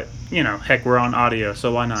 but heck, we're on audio,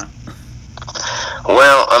 so why not?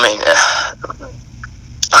 Well, I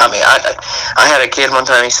had a kid one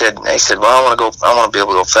time. He said, well, I want to be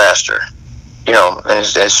able to go faster. And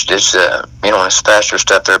it's faster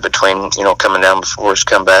stuff there between, coming down before his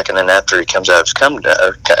comeback, and then after he comes out of his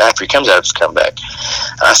comeback.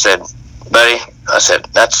 I said, buddy, I said,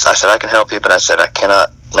 I can help you, but I said, I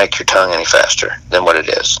cannot make your tongue any faster than what it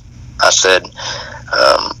is. I said,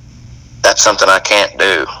 that's something I can't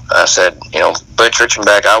do. I said, butch reaching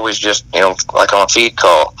back, I always just, like on a feed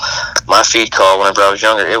call. My feed call whenever I was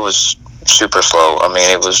younger, it was super slow.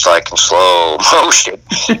 It was like in slow motion.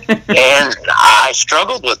 And I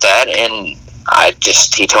struggled with that, and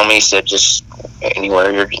he told me, he said, just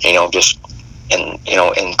anywhere you're, just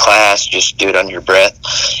in class, just do it under your breath.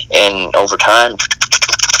 And over time,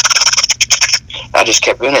 I just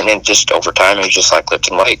kept doing it, and then just over time, it was just like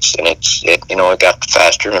lifting weights, and it got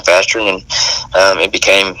faster and faster, and it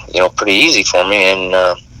became, pretty easy for me, and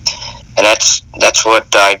that's what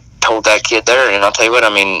I told that kid there. And I'll tell you what, a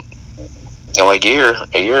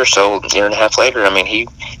year or so, year and a half later,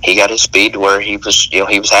 he got his speed to where he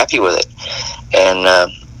was happy with it, and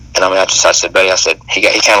I said, buddy, he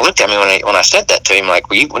kind of looked at me when I said that to him, like,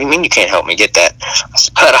 what do you mean you can't help me get that? I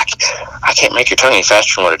said, but I can't make your tongue any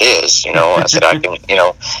faster than what it is, I said, I can,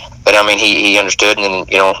 but he understood, and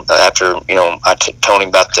then, after, I told him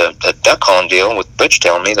about the duck calling deal with Butch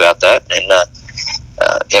telling me about that, and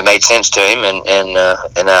it made sense to him, and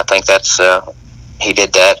I think that's, he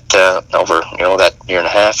did that over that year and a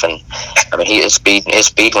half, and his speed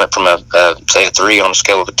went from say a 3 on a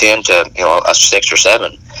scale of a 10 to a 6 or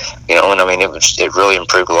 7, and it really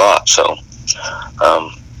improved a lot. So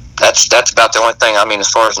that's about the only thing. As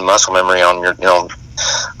far as the muscle memory on your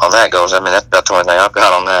on that goes, that's about the only thing I've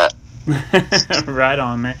got on that. Right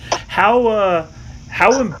on, man.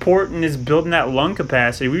 How important is building that lung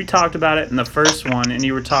capacity? We talked about it in the first one, and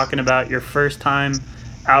you were talking about your first time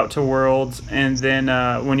out to Worlds, and then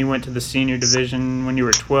when you went to the senior division when you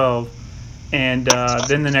were 12, and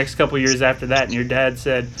then the next couple years after that, and your dad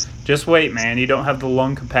said, just wait, man, you don't have the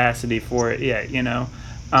lung capacity for it yet,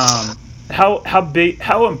 how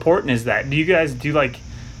important is that? Do you guys do, like,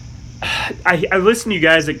 I listen to you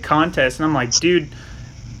guys at contests, and I'm like, dude,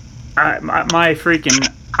 I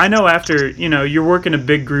know after, you're working a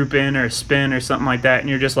big group in or a spin or something like that, and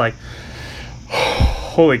you're just like,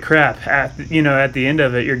 holy crap, at the end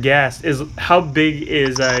of it, you're gassed. How big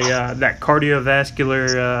is that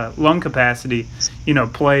cardiovascular lung capacity,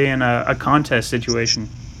 play in a contest situation?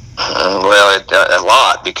 Well, a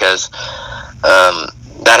lot, because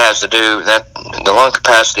that has to do, the lung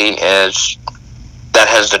capacity has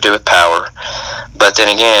to do with power, but then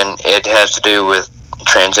again, it has to do with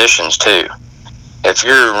transitions too. If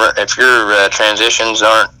your transitions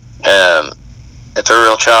aren't, if they're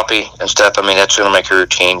real choppy and stuff, that's going to make your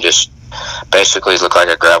routine just basically look like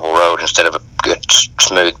a gravel road instead of a good,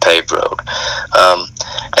 smooth, paved road.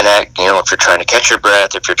 And that, if you're trying to catch your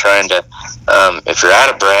breath, if you're trying to, if you're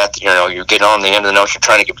out of breath, you're getting on the end of the note, you're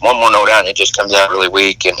trying to get one more note out, and it just comes out really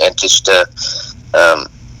weak, and just, I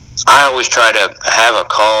always try to have a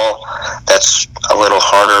call that's a little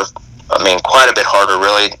harder, quite a bit harder,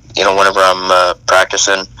 really, whenever I'm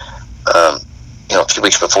practicing, a few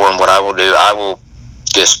weeks before. And what I will do, I will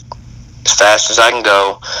just as fast as I can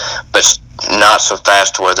go, but not so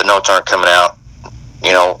fast to where the notes aren't coming out,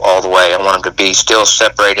 all the way. I want them to be still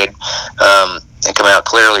separated and come out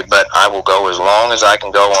clearly, but I will go as long as I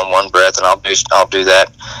can go on one breath, and I'll do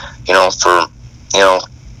that, for,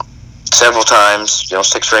 several times,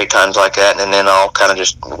 6 or 8 times like that, and then I'll kind of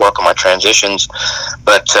just work on my transitions.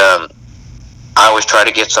 But I always try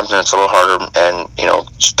to get something that's a little harder, and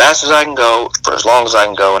as fast as I can go for as long as I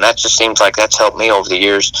can go, and that just seems like that's helped me over the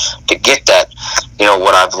years to get that,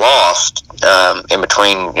 what I've lost in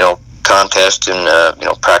between, contests and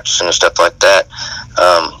practicing and stuff like that,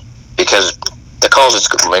 because the calls that's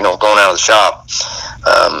going out of the shop,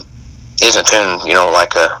 isn't tuned,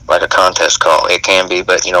 like a contest call. It can be,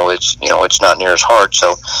 but it's not near as hard.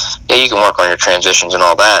 So yeah, you can work on your transitions and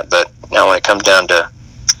all that. But now when it comes down to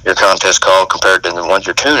your contest call compared to the ones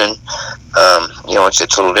you're tuning,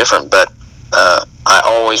 it's a little different. But I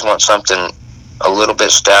always want something a little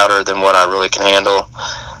bit stouter than what I really can handle.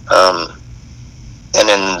 And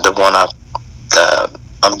then the one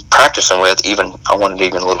I'm practicing with, I want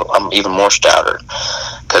it I'm even more stouter,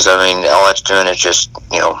 because I mean all that's doing is just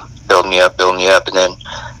building you up, and then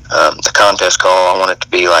the contest call, I want it to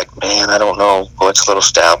be like, man, I don't know, well, it's a little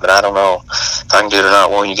stout, but I don't know if I can do it or not.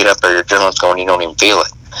 Well, when you get up there, your adrenaline's going, you don't even feel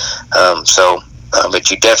it. But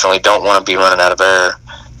you definitely don't want to be running out of air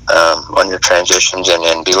on your transitions,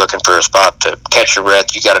 and be looking for a spot to catch your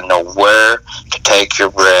breath. You got to know where to take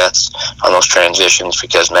your breaths on those transitions,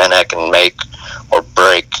 because man, that can make or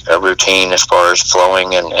break a routine as far as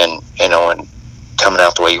flowing and coming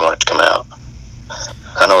out the way you want it to come out.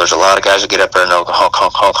 I know there's a lot of guys that get up there and they'll honk,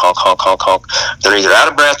 honk, honk, honk, honk, honk, honk. They're either out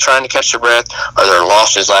of breath trying to catch their breath, or they're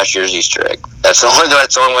lost as last year's Easter egg. That's the only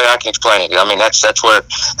way I can explain it. I mean, that's what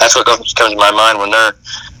comes to my mind when they're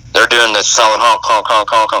doing this solid honk, honk, honk,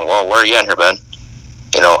 honk, honk. Well, where are you at here, bud?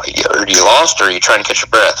 Are you lost, or are you trying to catch your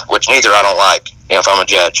breath? Which neither I don't like, if I'm a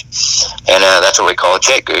judge. And that's what we call a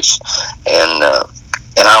check goose. And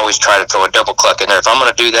I always try to throw a double cluck in there. If I'm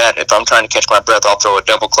going to do that, if I'm trying to catch my breath, I'll throw a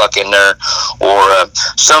double cluck in there, or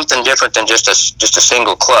something different than just a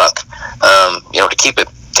single cluck. To keep it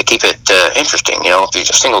interesting. If it's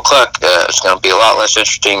a single cluck, it's going to be a lot less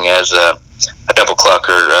interesting as a double cluck,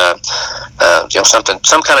 or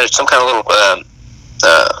some kind of little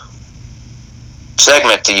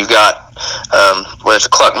segment that you got, whether it's a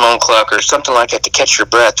cluck, moan, cluck, or something like that, to catch your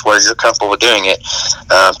breath where you're comfortable with doing it,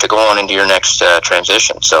 to go on into your next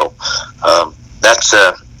transition. So that's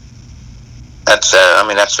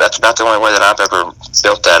about the only way that I've ever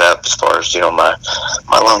built that up, as far as my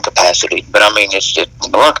lung capacity. But I mean, the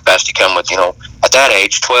lung capacity come with at that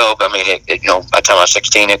age, 12. I mean, by the time I was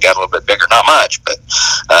 16, it got a little bit bigger. Not much, but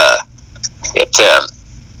it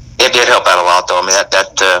did help out a lot, though. I mean,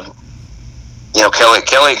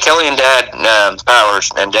 Kelly and Dad Powers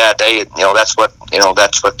and Dad, that's what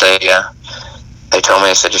they told me.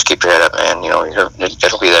 They said, just keep your head up, man.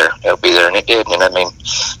 It'll be there. It'll be there, and it did. And I mean,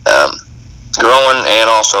 growing and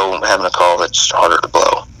also having a call that's harder to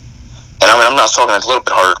blow. And I mean, I'm not talking a little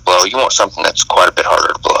bit harder to blow. You want something that's quite a bit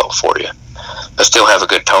harder to blow for you, but still have a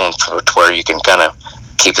good tone to where you can kind of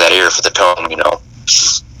keep that ear for the tone.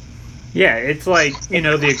 Yeah, it's like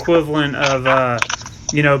the equivalent of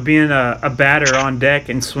being a batter on deck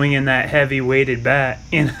and swinging that heavy weighted bat,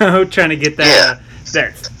 trying to get that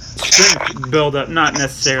that strength build up, not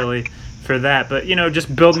necessarily for that, but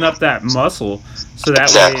just building up that muscle, so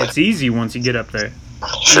that way it's easy once you get up there.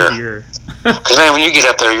 Sure. Because man, when you get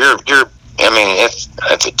up there, you're I mean, if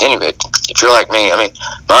you're like me, I mean,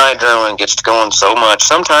 my adrenaline gets going so much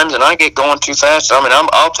sometimes, and I get going too fast. I mean,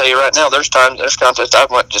 I'll tell you right now, there's contests I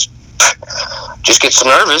might just get so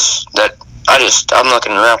nervous that I'm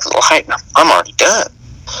looking around for the light, and I'm already done.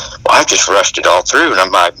 Well, I just rushed it all through,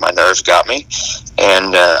 and my nerves got me,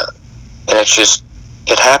 and it's just,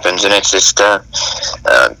 it happens, and it's just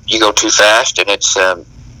you go too fast, and it's that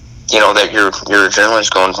your adrenaline's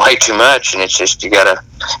going way too much, and it's just you gotta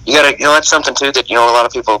that's something too that a lot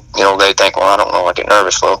of people they think, well, I don't know, I get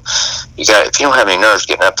nervous. Well, if you don't have any nerves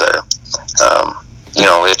getting up there,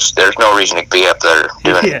 there's no reason to be up there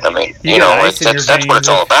doing it. I mean, that's what it's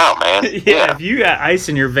all about, man. Yeah, if you got ice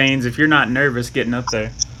in your veins, if you're not nervous getting up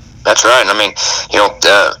there. That's right. I mean, I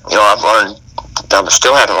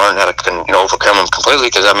still haven't learned how to overcome them completely,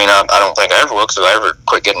 because I mean, I don't think I ever will, because if I ever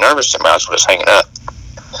quit getting nervous, then I was just hanging up.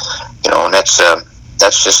 And that's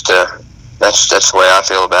just that's the way I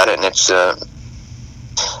feel about it, and that's why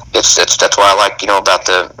I like about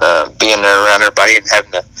the being there around everybody and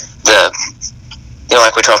having the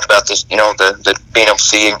like we talked about this, the being able to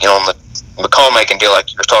see, the call making deal like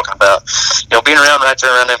you were talking about, being around right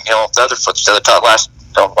there around them, the other foots to the top last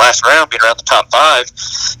round, being around the top 5,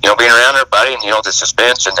 being around everybody, and the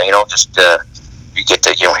suspense, and just you get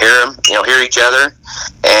to hear them, hear each other,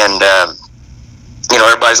 and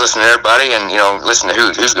everybody's listening to everybody, and listen to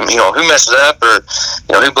who messes up, or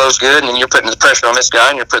who blows good, and you're putting the pressure on this guy,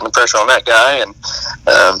 and you're putting the pressure on that guy, and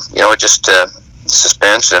it just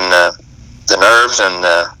suspense and the nerves and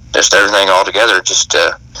just everything all together. Just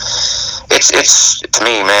it's to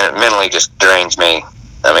me, man, it mentally just drains me.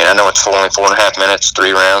 I mean, I know it's only 4.5 minutes,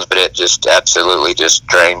 3 rounds, but it just absolutely just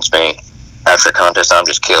drains me. After a contest, I'm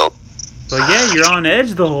just killed. Well, yeah, you're on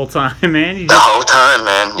edge the whole time, man. The whole time,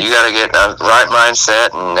 man. You got to get a right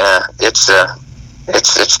mindset, and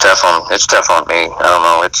it's tough on me. I don't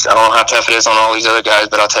know. I don't know how tough it is on all these other guys,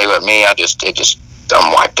 but I'll tell you what, me,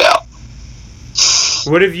 I'm wiped out.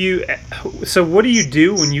 So what do you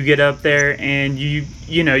do when you get up there and you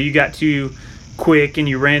got too quick and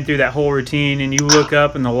you ran through that whole routine and you look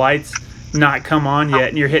up and the lights not come on yet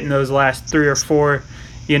and you're hitting those last 3 or 4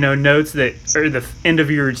 notes that are the end of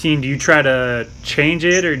your routine? Do you try to change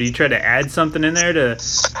it, or do you try to add something in there to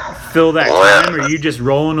fill that time, or are you just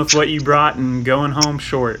rolling with what you brought and going home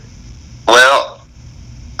short? Well,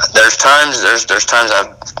 there's times I've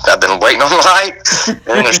been waiting on the light, and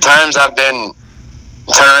then there's times I've been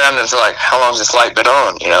turning around and it's like, how long's this light been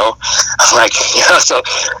on? I'm like, so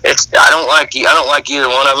I don't like either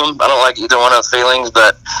one of them. I don't like either one of the feelings,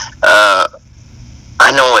 but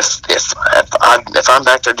I know if I'm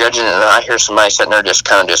back there judging and I hear somebody sitting there just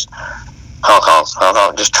kind of just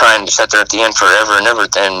honk, just trying to sit there at the end forever and ever,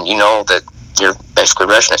 then you know that you're basically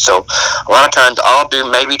rushing it. So a lot of times I'll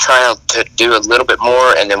try to do a little bit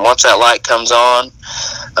more, and then once that light comes on,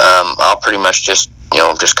 I'll pretty much just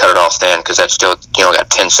cut it off then, because that's still, got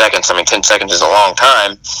 10 seconds. I mean, 10 seconds is a long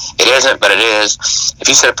time. It isn't, but it is. If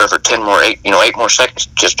you sit up there for 8 more seconds,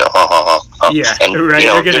 just Yeah, and, right.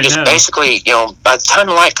 You're just basically, by the time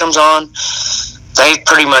the light comes on, they've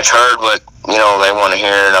pretty much heard what, they want to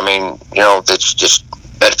hear. And I mean, that's just,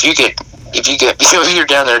 but if you're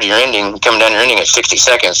down there to your ending, coming down your ending at 60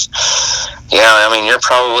 seconds, I mean, you're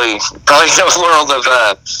probably in a world of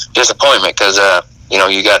disappointment, because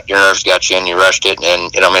you got your nerves got you and you rushed it,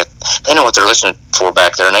 and I mean, they know what they're listening for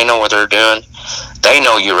back there, and they know what they're doing. They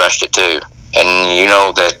know you rushed it too, and you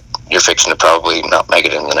know that you're fixing to probably not make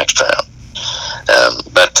it in the next round.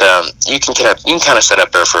 But you can kind of sit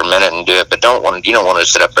up there for a minute and do it, but you don't want to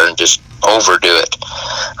sit up there and just overdo it.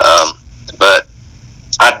 But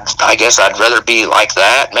I guess I'd rather be like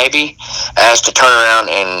that, maybe, as to turn around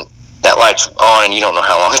and that light's on and you don't know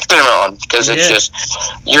how long it's been on, because it's just,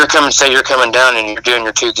 you're coming down and you're doing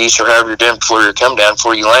your 2 geese or however you're doing before you come down,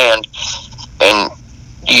 before you land, and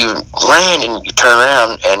you land and you turn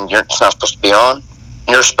around and it's not supposed to be on.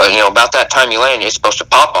 You're supposed, about that time you land, it's supposed to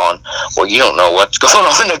pop on. Well, you don't know what's going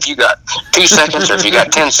on if you got 2 seconds or if you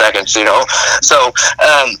got 10 seconds, So,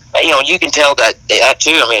 you can tell that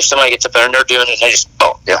too. I mean, if somebody gets up there and they're doing it and they just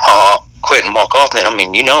quit and walk off, then, I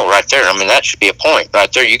mean, right there, I mean, that should be a point.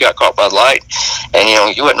 Right there, you got caught by the light and,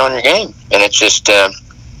 you wasn't on your game. And it's just,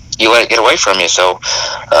 you let it get away from you. So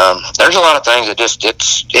there's a lot of things that just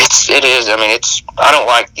it is. I mean, I don't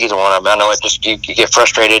like either one of them. I know it just you get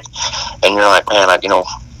frustrated, and you're like, man, I knew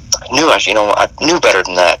better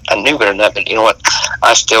than that. I knew better than that. But you know what?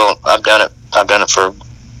 I've done it. I've done it for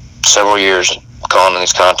several years, calling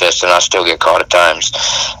these contests, and I still get caught at times.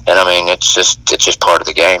 And I mean, it's just part of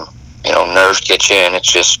the game. Nerves get you, and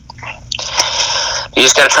it's just you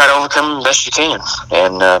just got to try to overcome them the best you can,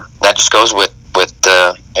 and that just goes with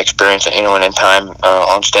experience and in time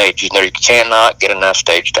on stage. You cannot get enough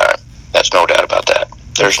stage time. That's no doubt about that.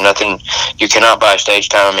 There's nothing, you cannot buy stage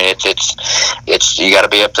time. I mean, it's you got to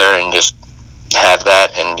be up there and just have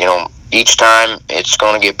that, and each time it's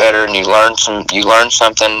going to get better, and you learn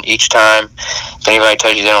something each time. If anybody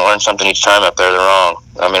tells you they don't learn something each time up there, they're wrong.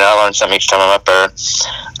 I mean, I learn something each time I'm up there.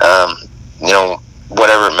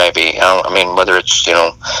 Whatever it may be. I mean, whether it's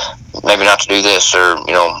maybe not to do this, or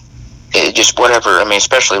just whatever. I mean,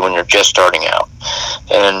 especially when you're just starting out,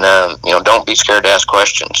 and don't be scared to ask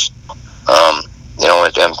questions.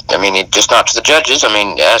 I mean, just not to the judges. I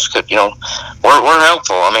mean, ask. We're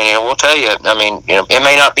helpful. I mean, we'll tell you. I mean, it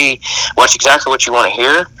may not be exactly what you want to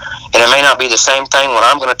hear, and it may not be the same thing what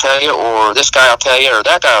I'm going to tell you, or this guy will tell you, or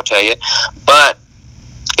that guy will tell you, but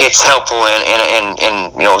it's helpful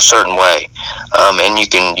in a certain way, and you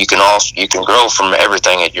can grow from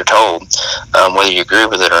everything that you're told, whether you agree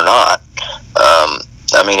with it or not.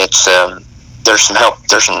 I mean, it's there's some help.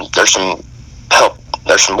 There's some help.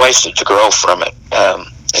 There's some ways to grow from it.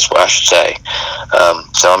 That's what I should say.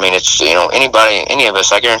 So I mean, it's any of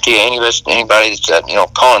us. I guarantee you, anybody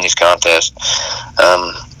that's calling these contests,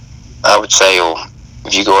 I would say,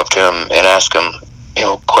 if you go up to them and ask them,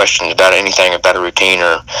 questions about anything, about a routine,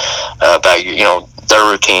 or about their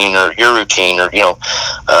routine or your routine, or they're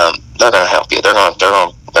going to help you. They're going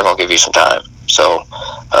to give you some time. So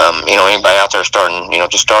anybody out there starting,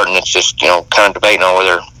 it's just kind of debating on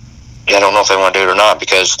whether I don't know if they want to do it or not,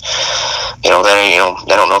 because they don't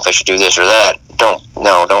know if they should do this or that. Don't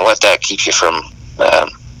let that keep you from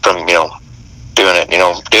doing it.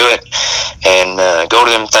 Do it, and go to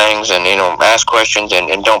them things, and ask questions,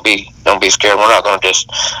 and don't be scared. We're not going to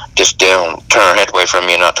just turn our head away from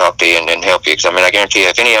you and not talk to you and help you. Because I mean, I guarantee you,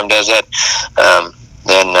 if any of them does that,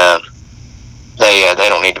 then they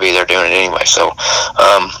don't need to be there doing it anyway. So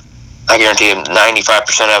I guarantee you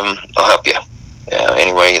 95% of them will help you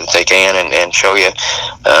any way that they can, and show you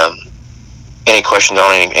any questions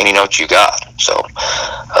on any notes you got. So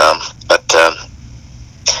but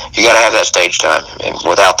you got to have that stage time, and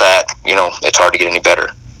without that, it's hard to get any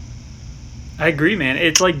better. I agree, man.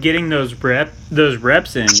 It's like getting those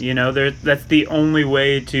reps in. That's the only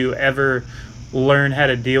way to ever learn how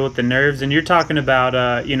to deal with the nerves. And you're talking about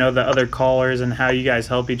the other callers and how you guys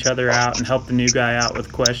help each other out and help the new guy out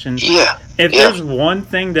with questions. Yeah. If there's one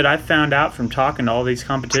thing that I found out from talking to all these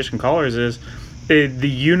competition callers is the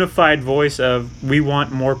unified voice of, we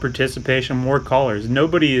want more participation, more callers.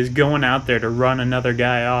 Nobody is going out there to run another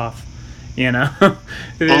guy off. No, because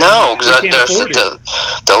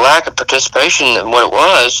the lack of participation and what it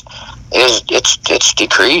was is it's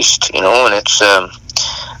decreased, and it's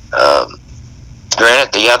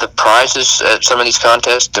granted, the prizes at some of these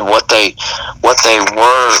contests and what they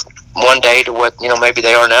were one day to what maybe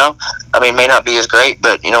they are now, may not be as great,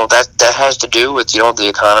 but that has to do with the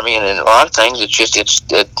economy and a lot of things. It's just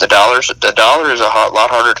the dollar is a lot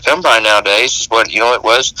harder to come by nowadays. Is what it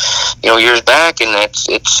was years back, and it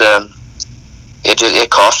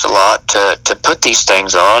costs a lot to put these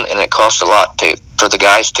things on, and it costs a lot for the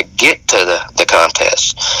guys to get to the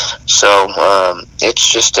contest. So it's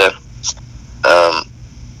just we're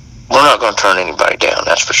not going to turn anybody down,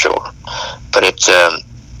 that's for sure. But it's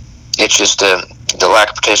just the lack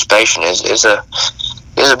of participation is a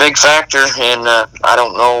big factor, and I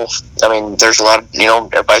don't know. There's a lot of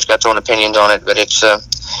everybody's got their own opinions on it, but it's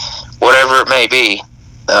whatever it may be.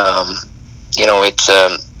 It's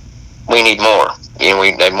we need more. We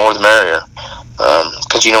need more the merrier.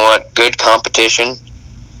 Because you know what? Good competition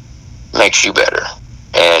makes you better.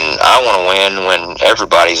 And I want to win when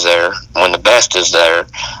everybody's there, when the best is there.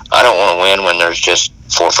 I don't want to win when there's just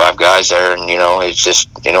 4 or 5 guys there and, it's just,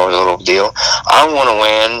 a little deal. I want to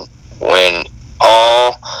win when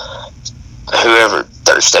whoever,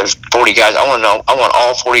 there's 40 guys. I want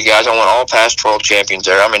all 40 guys. I want all past world champions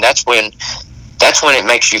there. That's when it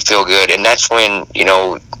makes you feel good. And that's when,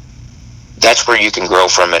 that's where you can grow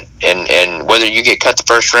from it. And whether you get cut the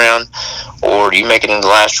first round or you make it in the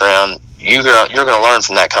last round, you're going to learn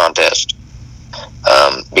from that contest,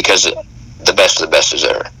 because the best of the best is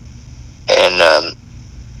there. And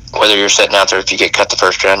whether you're sitting out there, if you get cut the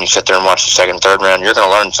first round, you sit there and watch the second and third round, you're going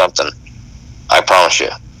to learn something. I promise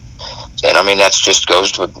you. And that just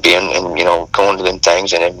goes with being and going to them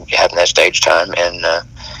things and having that stage time. And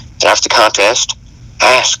after the contest,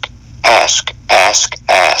 ask.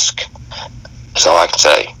 That's all I can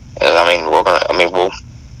say. And we'll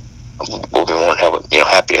be more than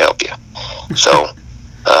happy to help you. So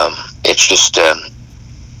it's just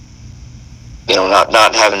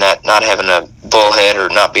not having a bullhead or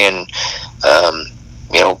not being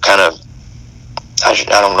kind of, I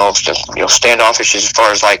don't know if it's just standoffish as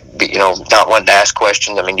far as not wanting to ask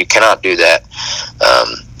questions. You cannot do that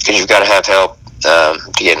because you've got to have help to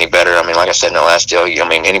get any better. Like I said in the last deal,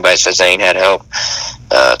 anybody says they ain't had help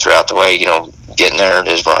throughout the way, getting there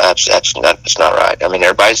is that's not right.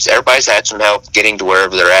 Everybody's had some help getting to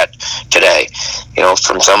wherever they're at today,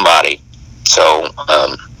 from somebody. So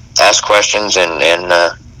ask questions and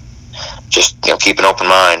just keep an open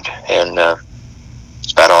mind, and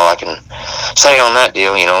that's about all I can say on that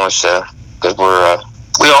deal. It's because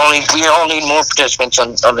we all need more participants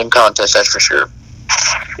on them contests, that's for sure.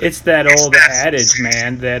 It's that old adage,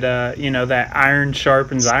 man, that that iron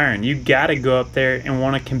sharpens iron. You got to go up there and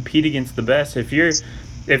want to compete against the best. If you're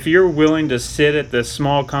willing to sit at the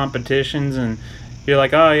small competitions and you're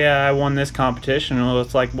like, oh yeah, I won this competition, well,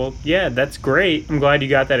 it's like, well, yeah, that's great. I'm glad you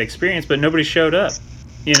got that experience, but nobody showed up.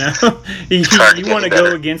 You want to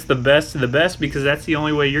go against the best of the best, because that's the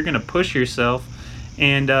only way you're going to push yourself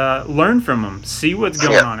and learn from them. See what's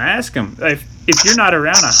going on. Ask them. If you're not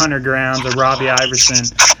around a Hunter Grounds, a Robbie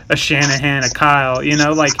Iverson, a Shanahan, a Kyle,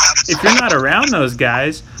 if you're not around those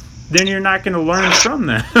guys, then you're not going to learn from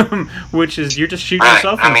them, which is you're just shooting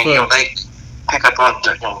yourself in the foot. They pick up on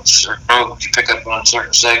certain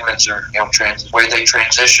segments or the way they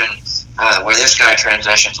transition, the way this guy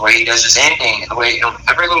transitions, the way he does his ending, the way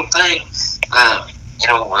every little thing.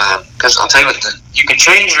 Because I'll tell you what, you can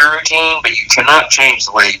change your routine, but you cannot change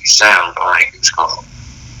the way you sound on a goose call.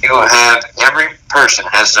 You will have, every person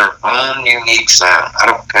has their own unique sound. I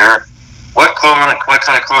don't care what kind of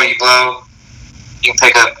call you blow. You can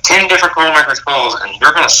pick up 10 different call makers' calls, and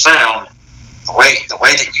you're going to sound the way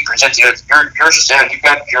that you present your sound. You've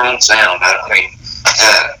got your own sound.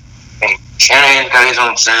 Shanahan's got his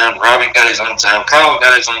own sound. Robbie got his own sound. Kyle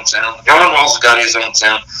got his own sound. John Walls got his own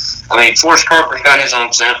sound. Forrest Carper's got his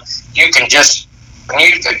own sound. You can just when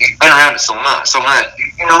you've been around it so much,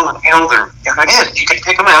 you know they're again. You can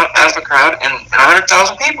pick them out of the crowd and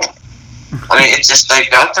 100,000 people. I mean, it's just they've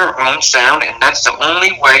got their own sound, and that's the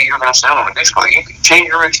only way you're going to sound on a goose call. You can change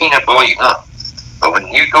your routine up all you want, but when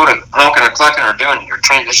you go to honking or clucking or doing your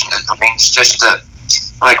transition, I mean, it's just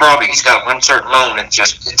like Robbie. He's got one certain moan, it's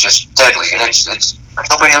just deadly, and it's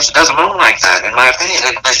nobody else does a moan like that, in my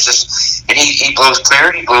opinion. It's just, and he blows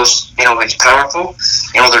clear. He blows, it's powerful.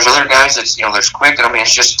 There's other guys that's there's quick, and I mean,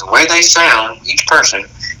 it's just the way they sound. Each person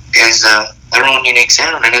is their own unique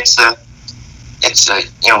sound, and it's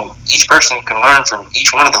each person can learn from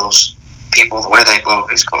each one of those people the way they blow a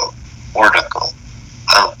goose call or a duck call.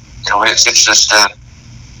 It's just the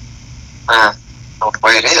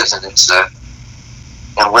way it is, and it's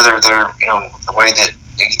whether they're the way that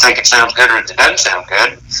you think it sounds good or it doesn't sound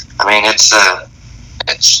good. I mean, it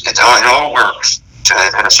all works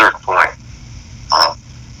at a certain point.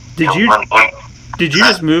 Did you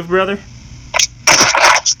just move, brother?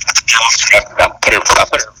 I put it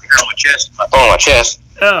here on my chest. On my chest.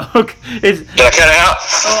 Oh, okay. Did I cut it out?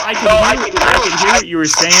 Oh, I can hear what you were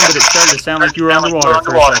saying, but it started to sound like you were underwater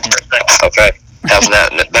for a second. Okay. How's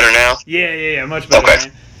that better now? Yeah, much better. Okay.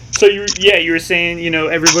 Man. So you were saying,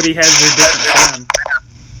 everybody has their different sound.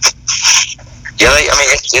 Yeah,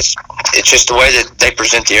 it's just the way that they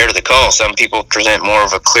present the air to the call. Some people present more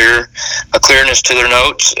of a clearness to their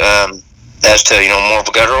notes, as to more of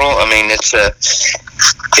a guttural. I mean, it's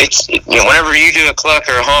whenever you do a cluck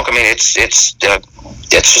or a honk, I mean, it's just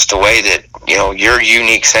a way that your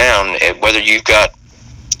unique sound. Whether you've got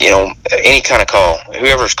any kind of call,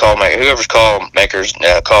 whoever's call makers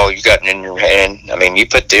call you got in your hand. I mean, you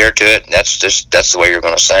put the air to it, and that's the way you're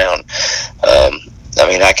going to sound. I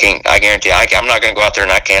mean, I guarantee I'm not going to go out there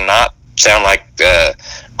and I cannot sound like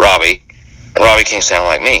Robbie, and Robbie can't sound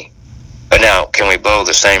like me. But now, can we blow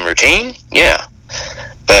the same routine? Yeah.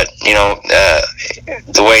 But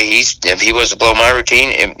the way if he was to blow my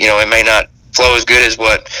routine, it may not flow as good as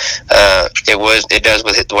what it does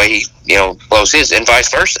with it, the way he blows his, and vice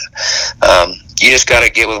versa. You just got to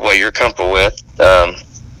get with what you're comfortable with,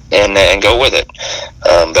 and go with it.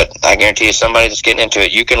 But I guarantee you, somebody that's getting into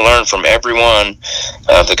it, you can learn from every one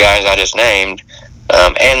of the guys I just named,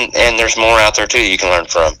 and there's more out there too that you can learn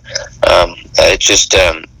from. It's just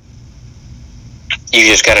you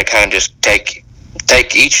just got to kind of just take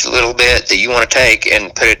each little bit that you want to take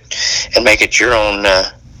and put it and make it your own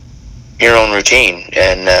routine,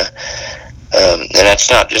 and that's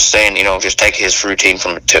not just saying just take his routine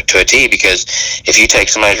to a T, because if you take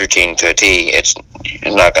somebody's routine to a T, it's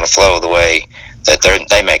not going to flow the way that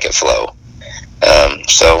they make it flow.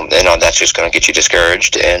 So that's just going to get you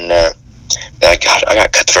discouraged, and I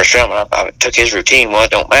got cut the first round. I took his routine. Well,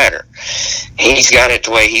 it don't matter. He's got it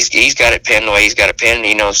the way he's got it pinned the way he's got it pinned.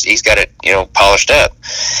 He knows he's got it polished up.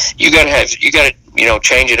 You got to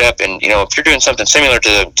change it up, and if you're doing something similar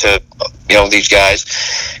to these guys,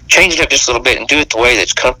 change it up just a little bit and do it the way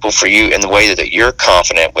that's comfortable for you and the way that you're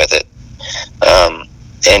confident with it.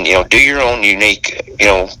 And do your own unique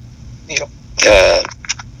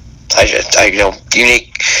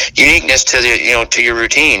uniqueness to the to your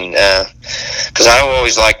routine, because I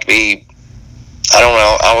always like to be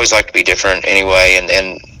different anyway, and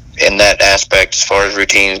in that aspect as far as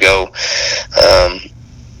routines go.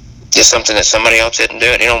 Just something that somebody else isn't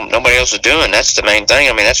doing, nobody else is doing. That's the main thing.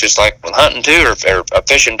 I mean, that's just like with hunting too, or a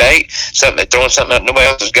fishing bait, throwing something that nobody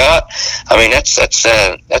else has got. I mean, that's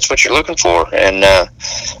what you're looking for, and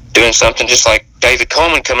doing something just like David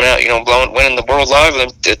Coleman coming out, winning the World Live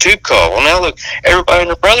with the tube call. Well, now look, everybody and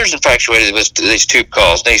their brother's infatuated with these tube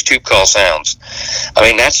calls, these tube call sounds. I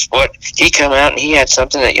mean, that's what he come out and he had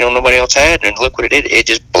something that nobody else had, and look what it did. It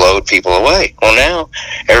just blowed people away. Well, now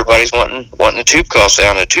everybody's wanting a tube call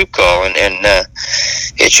sound, a tube call, and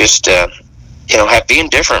it's just being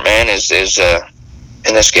different, man, is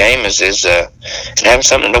in this game is and having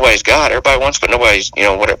something nobody's got. Everybody wants, but nobody's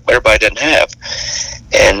what everybody doesn't have,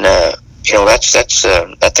 and that's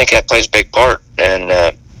I think that plays a big part in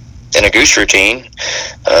a goose routine,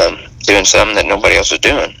 doing something that nobody else is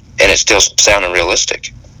doing, and it's still sounding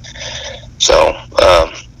realistic. So,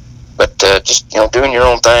 but just doing your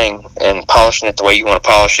own thing and polishing it the way you want to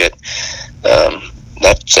polish it,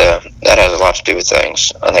 that has a lot to do with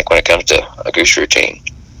things, I think, when it comes to a goose routine.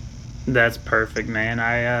 That's perfect, man.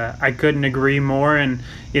 I couldn't agree more, and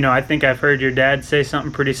I think I've heard your dad say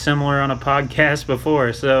something pretty similar on a podcast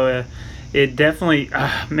before. So it definitely,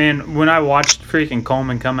 man. When I watched freaking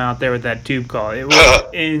Coleman come out there with that tube call, it was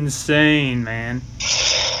insane, man.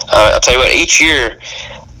 I'll tell you what. Each year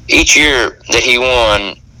that he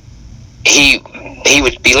won, he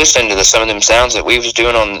would be listening to some of them sounds that we was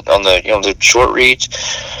doing on the the short reads.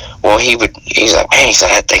 Well, he's like, man, he's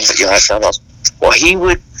like, that thing's that sound awesome. Well, he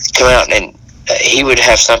would come out and he would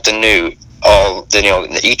have something new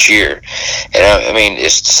each year. And I mean,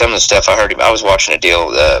 it's some of the stuff I heard him. I was watching a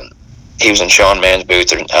deal. He was in Sean Mann's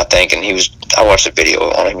booth, I think, and I watched a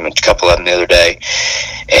video on him, a couple of them the other day,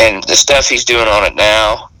 and the stuff he's doing on it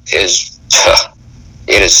now is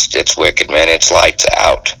it's wicked, man. It's lights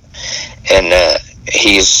out, and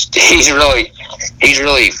he's really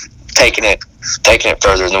taking it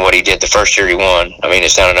further than what he did the first year he won. I mean,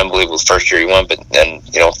 it sounded unbelievable the first year he won, but then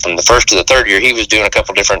from the first to the third year, he was doing a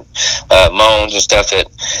couple different moans and stuff that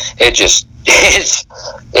it just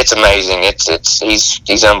it's amazing.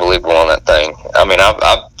 He's unbelievable on that thing. I mean,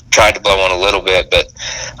 I've tried to blow one a little bit, but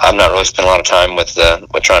I've not really spent a lot of time with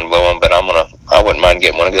trying to blow one. But I wouldn't mind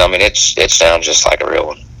getting one because I mean it sounds just like a real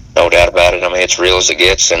one, no doubt about it. I mean, it's real as it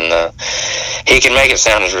gets, and he can make it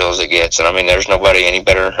sound as real as it gets. And I mean, there's nobody any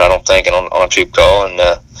better, I don't think, on a tube call,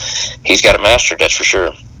 and he's got it mastered, that's for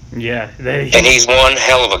sure. Yeah, and he's one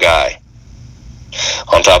hell of a guy.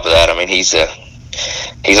 On top of that, I mean, he's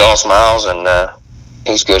all smiles, and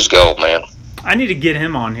he's good as gold, man. I need to get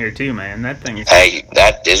him on here too, man. That thing is... Hey,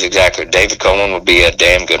 that is exactly... David Coleman would be a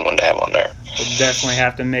damn good one to have on there. We'll definitely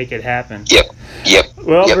have to make it happen. Yep.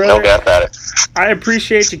 Well, brother, no doubt about it. I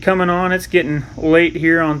appreciate you coming on. It's getting late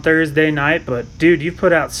here on Thursday night, but dude, you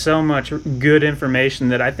put out so much good information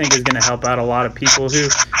that I think is going to help out a lot of people who,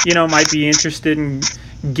 might be interested in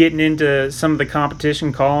getting into some of the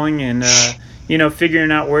competition calling and,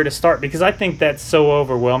 figuring out where to start, because I think that's so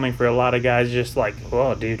overwhelming for a lot of guys. Just like,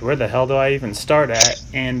 whoa, dude, where the hell do I even start at?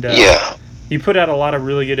 And you put out a lot of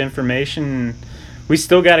really good information. We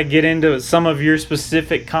still got to get into some of your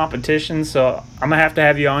specific competitions, so I'm going to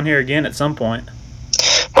have you on here again at some point.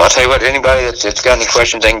 Well, I'll tell you what, anybody that's got any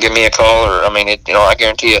questions, they can give me a call, or, I mean, I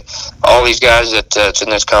guarantee you, all these guys that's in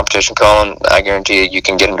this competition calling, I guarantee you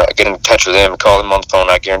can get in touch with them and call them on the phone.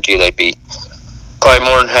 I guarantee you they'd be probably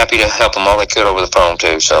more than happy to help them all they could over the phone,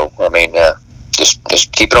 too. So, I mean,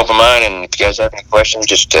 just keep an open mind, and if you guys have any questions,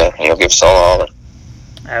 just, give us all a holler.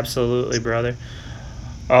 Absolutely, brother.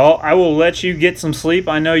 Well, I will let you get some sleep.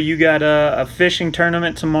 I know you got a fishing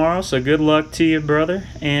tournament tomorrow, so good luck to you, brother.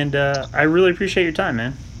 And I really appreciate your time,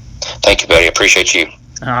 man. Thank you, buddy. I appreciate you.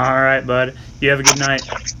 All right, bud. You have a good night.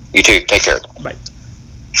 You too. Take care. Bye.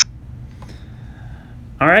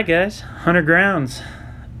 All right, guys. Hunter Grounds,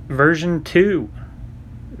 version 2.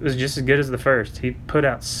 It was just as good as the first. He put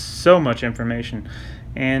out so much information.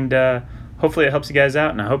 And hopefully it helps you guys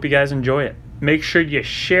out, and I hope you guys enjoy it. Make sure you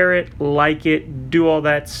share it, like it, do all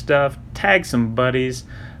that stuff, tag some buddies.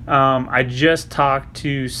 I just talked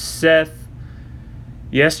to Seth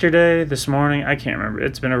this morning, I can't remember.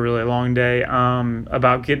 It's been a really long day,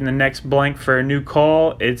 about getting the next blank for a new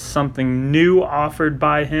call. It's something new offered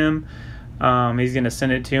by him. He's going to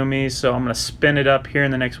send it to me, so I'm going to spin it up here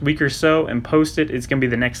in the next week or so and post it. It's going to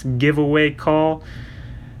be the next giveaway call.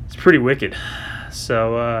 It's pretty wicked.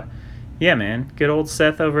 So, yeah, man, good old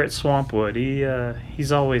Seth over at Swampwood.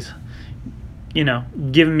 He's always,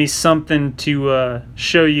 giving me something to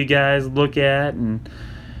show you guys, look at, and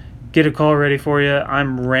get a call ready for you.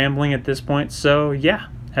 I'm rambling at this point, so yeah,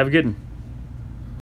 have a good one.